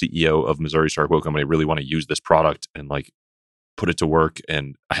 as the CEO of Missouri Star Quilt Company, really want to use this product and like put it to work,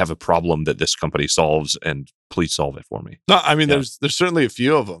 and I have a problem that this company solves, and please solve it for me. No, I mean, there's certainly a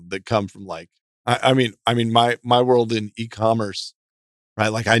few of them that come from like, I mean, my world in e-commerce, right?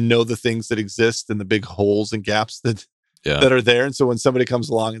 Like, I know the things that exist and the big holes and gaps that are there. And so when somebody comes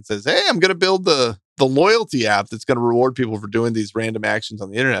along and says, hey, I'm going to build the loyalty app that's going to reward people for doing these random actions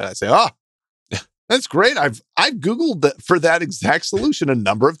on the internet, I say, that's great. I've Googled for that exact solution a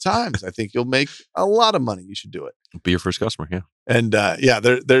number of times. I think you'll make a lot of money. You should do it. Be your first customer. Yeah. And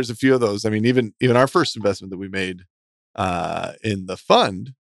there's a few of those. I mean, even our first investment that we made in the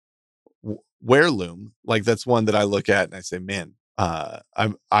fund, Wearloom, like, that's one that I look at and I say, man,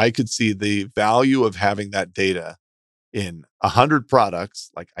 I could see the value of having that data in 100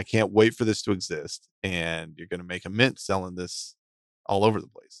 products. Like, I can't wait for this to exist, and you're going to make a mint selling this all over the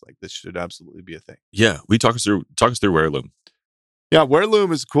place. Like, this should absolutely be a thing. Yeah, we talk us through Wearloom. Yeah,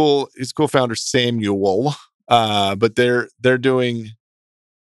 Wearloom is cool. He's a cool founder, Samuel. But they're doing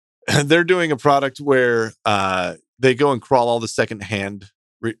they're doing a product where they go and crawl all the secondhand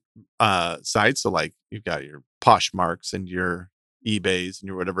sites. So like you've got your Poshmarks and your eBays and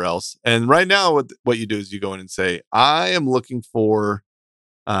your whatever else. And right now, what you do is you go in and say, I am looking for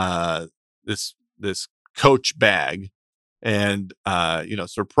this Coach bag, and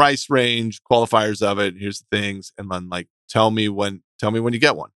sort of price range, qualifiers of it. Here's the things, and then like tell me when you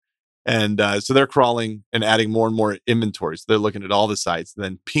get one. And so they're crawling and adding more and more inventory. So they're looking at all the sites,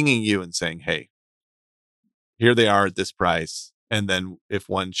 then pinging you and saying, hey, here they are at this price. And then if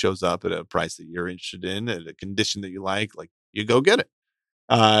one shows up at a price that you're interested in, at a condition that you like you go get it.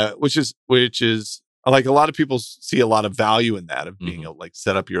 Which is like a lot of people see a lot of value in that, of being able to like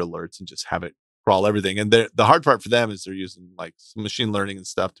set up your alerts and just have it crawl everything. And the hard part for them is they're using like some machine learning and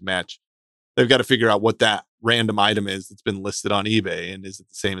stuff to match. They've got to figure out what that random item is that's been listed on eBay, and is it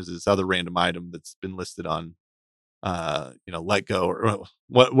the same as this other random item that's been listed on Letgo or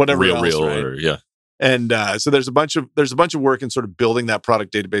whatever else, right? Or, yeah. And so there's a bunch of work in sort of building that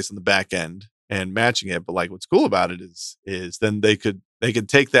product database on the back end and matching it. But like what's cool about it is then they could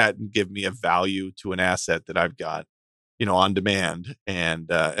take that and give me a value to an asset that I've got, on demand, and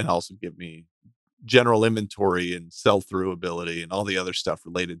also give me general inventory and sell through ability and all the other stuff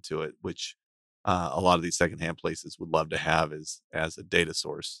related to it, which a lot of these secondhand places would love to have as a data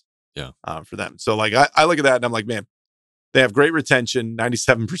source. Yeah. For them. So like I look at that and I'm like, man, they have great retention.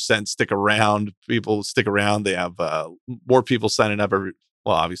 97% stick around. People stick around. They have more people signing up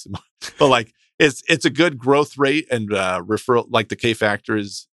obviously, but like it's a good growth rate, and referral, like the K factor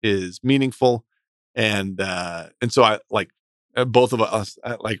is meaningful. And so I like both of us,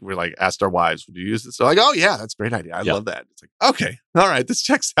 we're like asked our wives, would you use this? So like, oh yeah, that's a great idea. I love that. It's like, okay, all right, this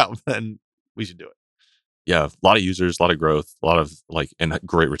checks out. Then we should do it. Yeah. A lot of users, a lot of growth, a lot of and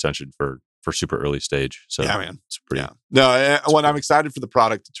great retention for super early stage. So yeah, man, it's pretty. Yeah. No, when I'm excited for the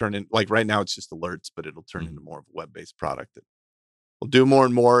product to turn in, like right now it's just alerts, but it'll turn into more of a web-based product that will do more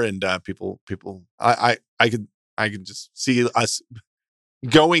and more. And people, I could just see us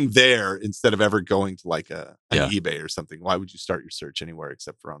going there instead of ever going to like an eBay or something. Why would you start your search anywhere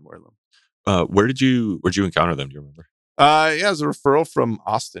except for on Wearloom? Where'd you encounter them? Do you remember? It was a referral from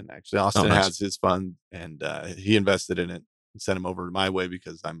Austin. Actually, Austin has his fund, and he invested in it and sent him over my way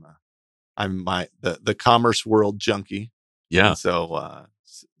because I'm the commerce world junkie. Yeah. And so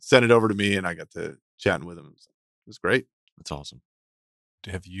sent it over to me, and I got to chatting with him. It was great. That's awesome.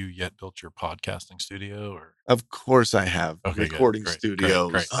 Have you yet built your podcasting studio? Or of course I have. Okay, recording great,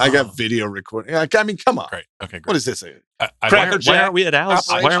 studios. Great. I got video recording. I mean, come on. Great. Okay, great. What is this? Why aren't we at Al's?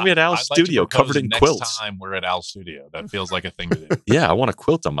 Why aren't we at Al's studio covered in quilts? Next time we're at Al's studio, that feels like a thing to do. Yeah, I want a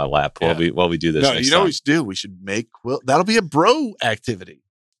quilt on my lap while we do this. No, you know what we should do? We should make quilt. That'll be a bro activity.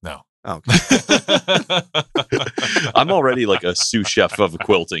 No. Okay. I'm already like a sous chef of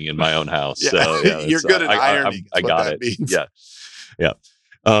quilting in my own house. Yeah. So yeah, you're good at ironing. I got it. Means. Yeah.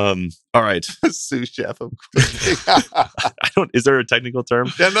 All right. Sous chef of quilting. Is there a technical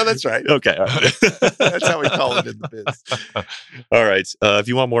term? Yeah, no, that's right. Okay. All right. That's how we call it in the biz. All right. If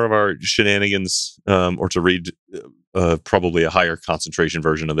you want more of our shenanigans, or to read probably a higher concentration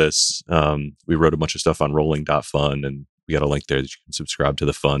version of this, we wrote a bunch of stuff on rolling.fun, and we got a link there that you can subscribe to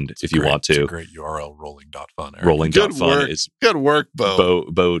the fund if you want to. It's a great URL, rolling.fun. Rolling.fun is good work, Bo.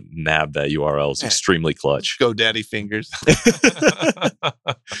 Bo nabbed that URL. It's extremely clutch. Go daddy fingers.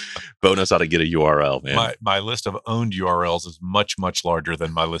 Bo knows how to get a URL, man. My list of owned URLs is much, much larger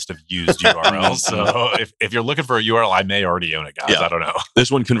than my list of used URLs. So if you're looking for a URL, I may already own it, guys. Yeah. I don't know.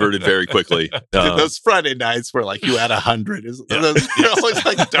 This one converted very quickly. Those Friday nights where like you had 100. They're always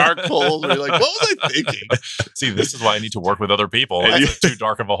like dark holes where you're like, what was I thinking? See, this is why I need to work with other people. It's too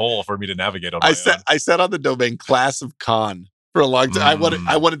dark of a hole for me to navigate on my own. I sat on the domain Class of Khan for a long time.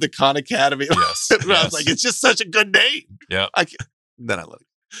 I wanted the Khan Academy. Yes. I was like, it's just such a good name. Yeah. Then I let it go.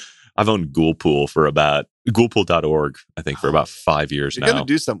 I've owned Ghoulpool for about Ghoulpool.org, I think, for about 5 years now. You're going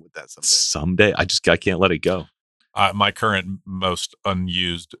to do something with that someday. I can't let it go. My current most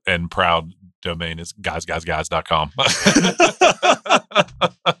unused and proud domain is guysguysguys.com.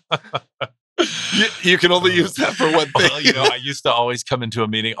 You can only use that for one thing. Well, I used to always come into a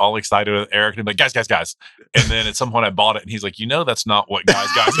meeting all excited with Eric and be like, guys. And then at some point I bought it and he's like, that's not what guys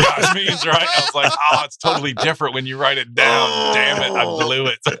means, right? I was like, it's totally different when you write it down. Damn it, I blew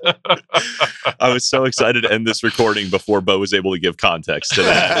it. I was so excited to end this recording before Bo was able to give context to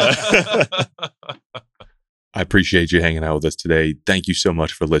that. I appreciate you hanging out with us today. Thank you so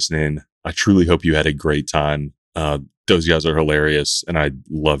much for listening. I truly hope you had a great time. Those guys are hilarious, and I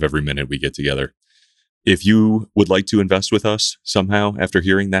love every minute we get together. If you would like to invest with us somehow after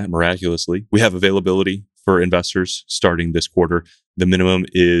hearing that miraculously, we have availability for investors starting this quarter. The minimum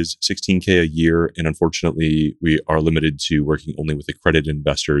is $16K a year. And unfortunately, we are limited to working only with accredited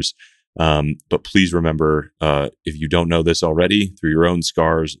investors. But please remember, if you don't know this already, through your own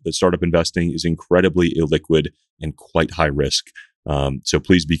scars, that startup investing is incredibly illiquid and quite high risk. So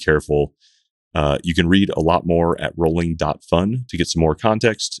please be careful. You can read a lot more at rolling.fun to get some more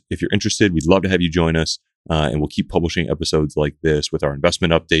context. If you're interested, we'd love to have you join us. And we'll keep publishing episodes like this with our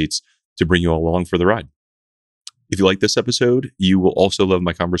investment updates to bring you all along for the ride. If you like this episode, you will also love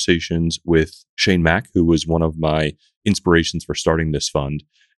my conversations with Shane Mack, who was one of my inspirations for starting this fund,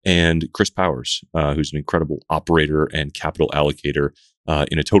 and Chris Powers, who's an incredible operator and capital allocator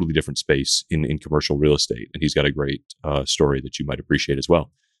in a totally different space in commercial real estate. And he's got a great story that you might appreciate as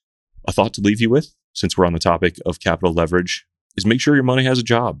well. A thought to leave you with, since we're on the topic of capital leverage, is make sure your money has a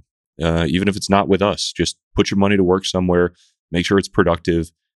job. Even if it's not with us, just put your money to work somewhere, make sure it's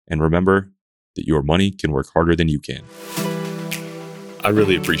productive, and remember that your money can work harder than you can. I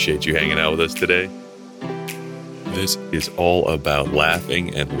really appreciate you hanging out with us today. This is all about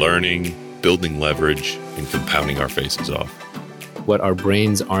laughing and learning, building leverage, and compounding our faces off. What our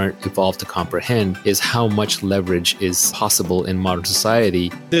brains aren't evolved to comprehend is how much leverage is possible in modern society.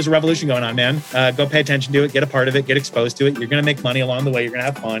 There's a revolution going on, man. Go pay attention to it, get a part of it, get exposed to it. You're going to make money along the way. You're going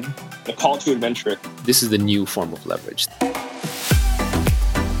to have fun. The call to adventure. This is the new form of leverage.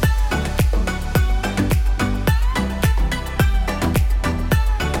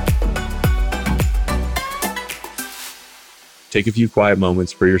 Take a few quiet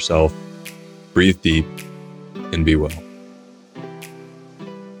moments for yourself, breathe deep, and be well.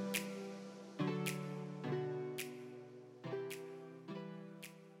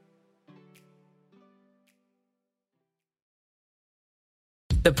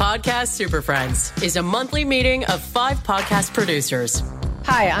 The Podcast Super Friends is a monthly meeting of 5 podcast producers.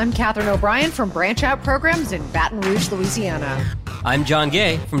 Hi, I'm Catherine O'Brien from Branch Out Programs in Baton Rouge, Louisiana. I'm John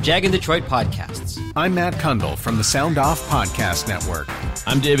Gay from Jag and Detroit Podcasts. I'm Matt Kundle from the Sound Off Podcast Network.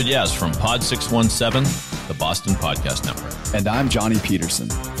 I'm David Yaz from Pod 617, the Boston Podcast Network. And I'm Johnny Peterson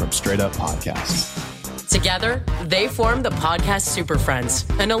from Straight Up Podcasts. Together, they form the Podcast Super Friends,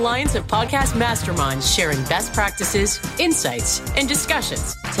 an alliance of podcast masterminds sharing best practices, insights, and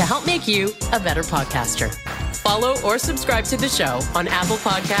discussions to help make you a better podcaster. Follow or subscribe to the show on Apple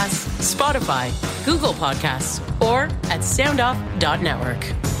Podcasts, Spotify, Google Podcasts, or at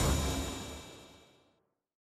soundoff.network.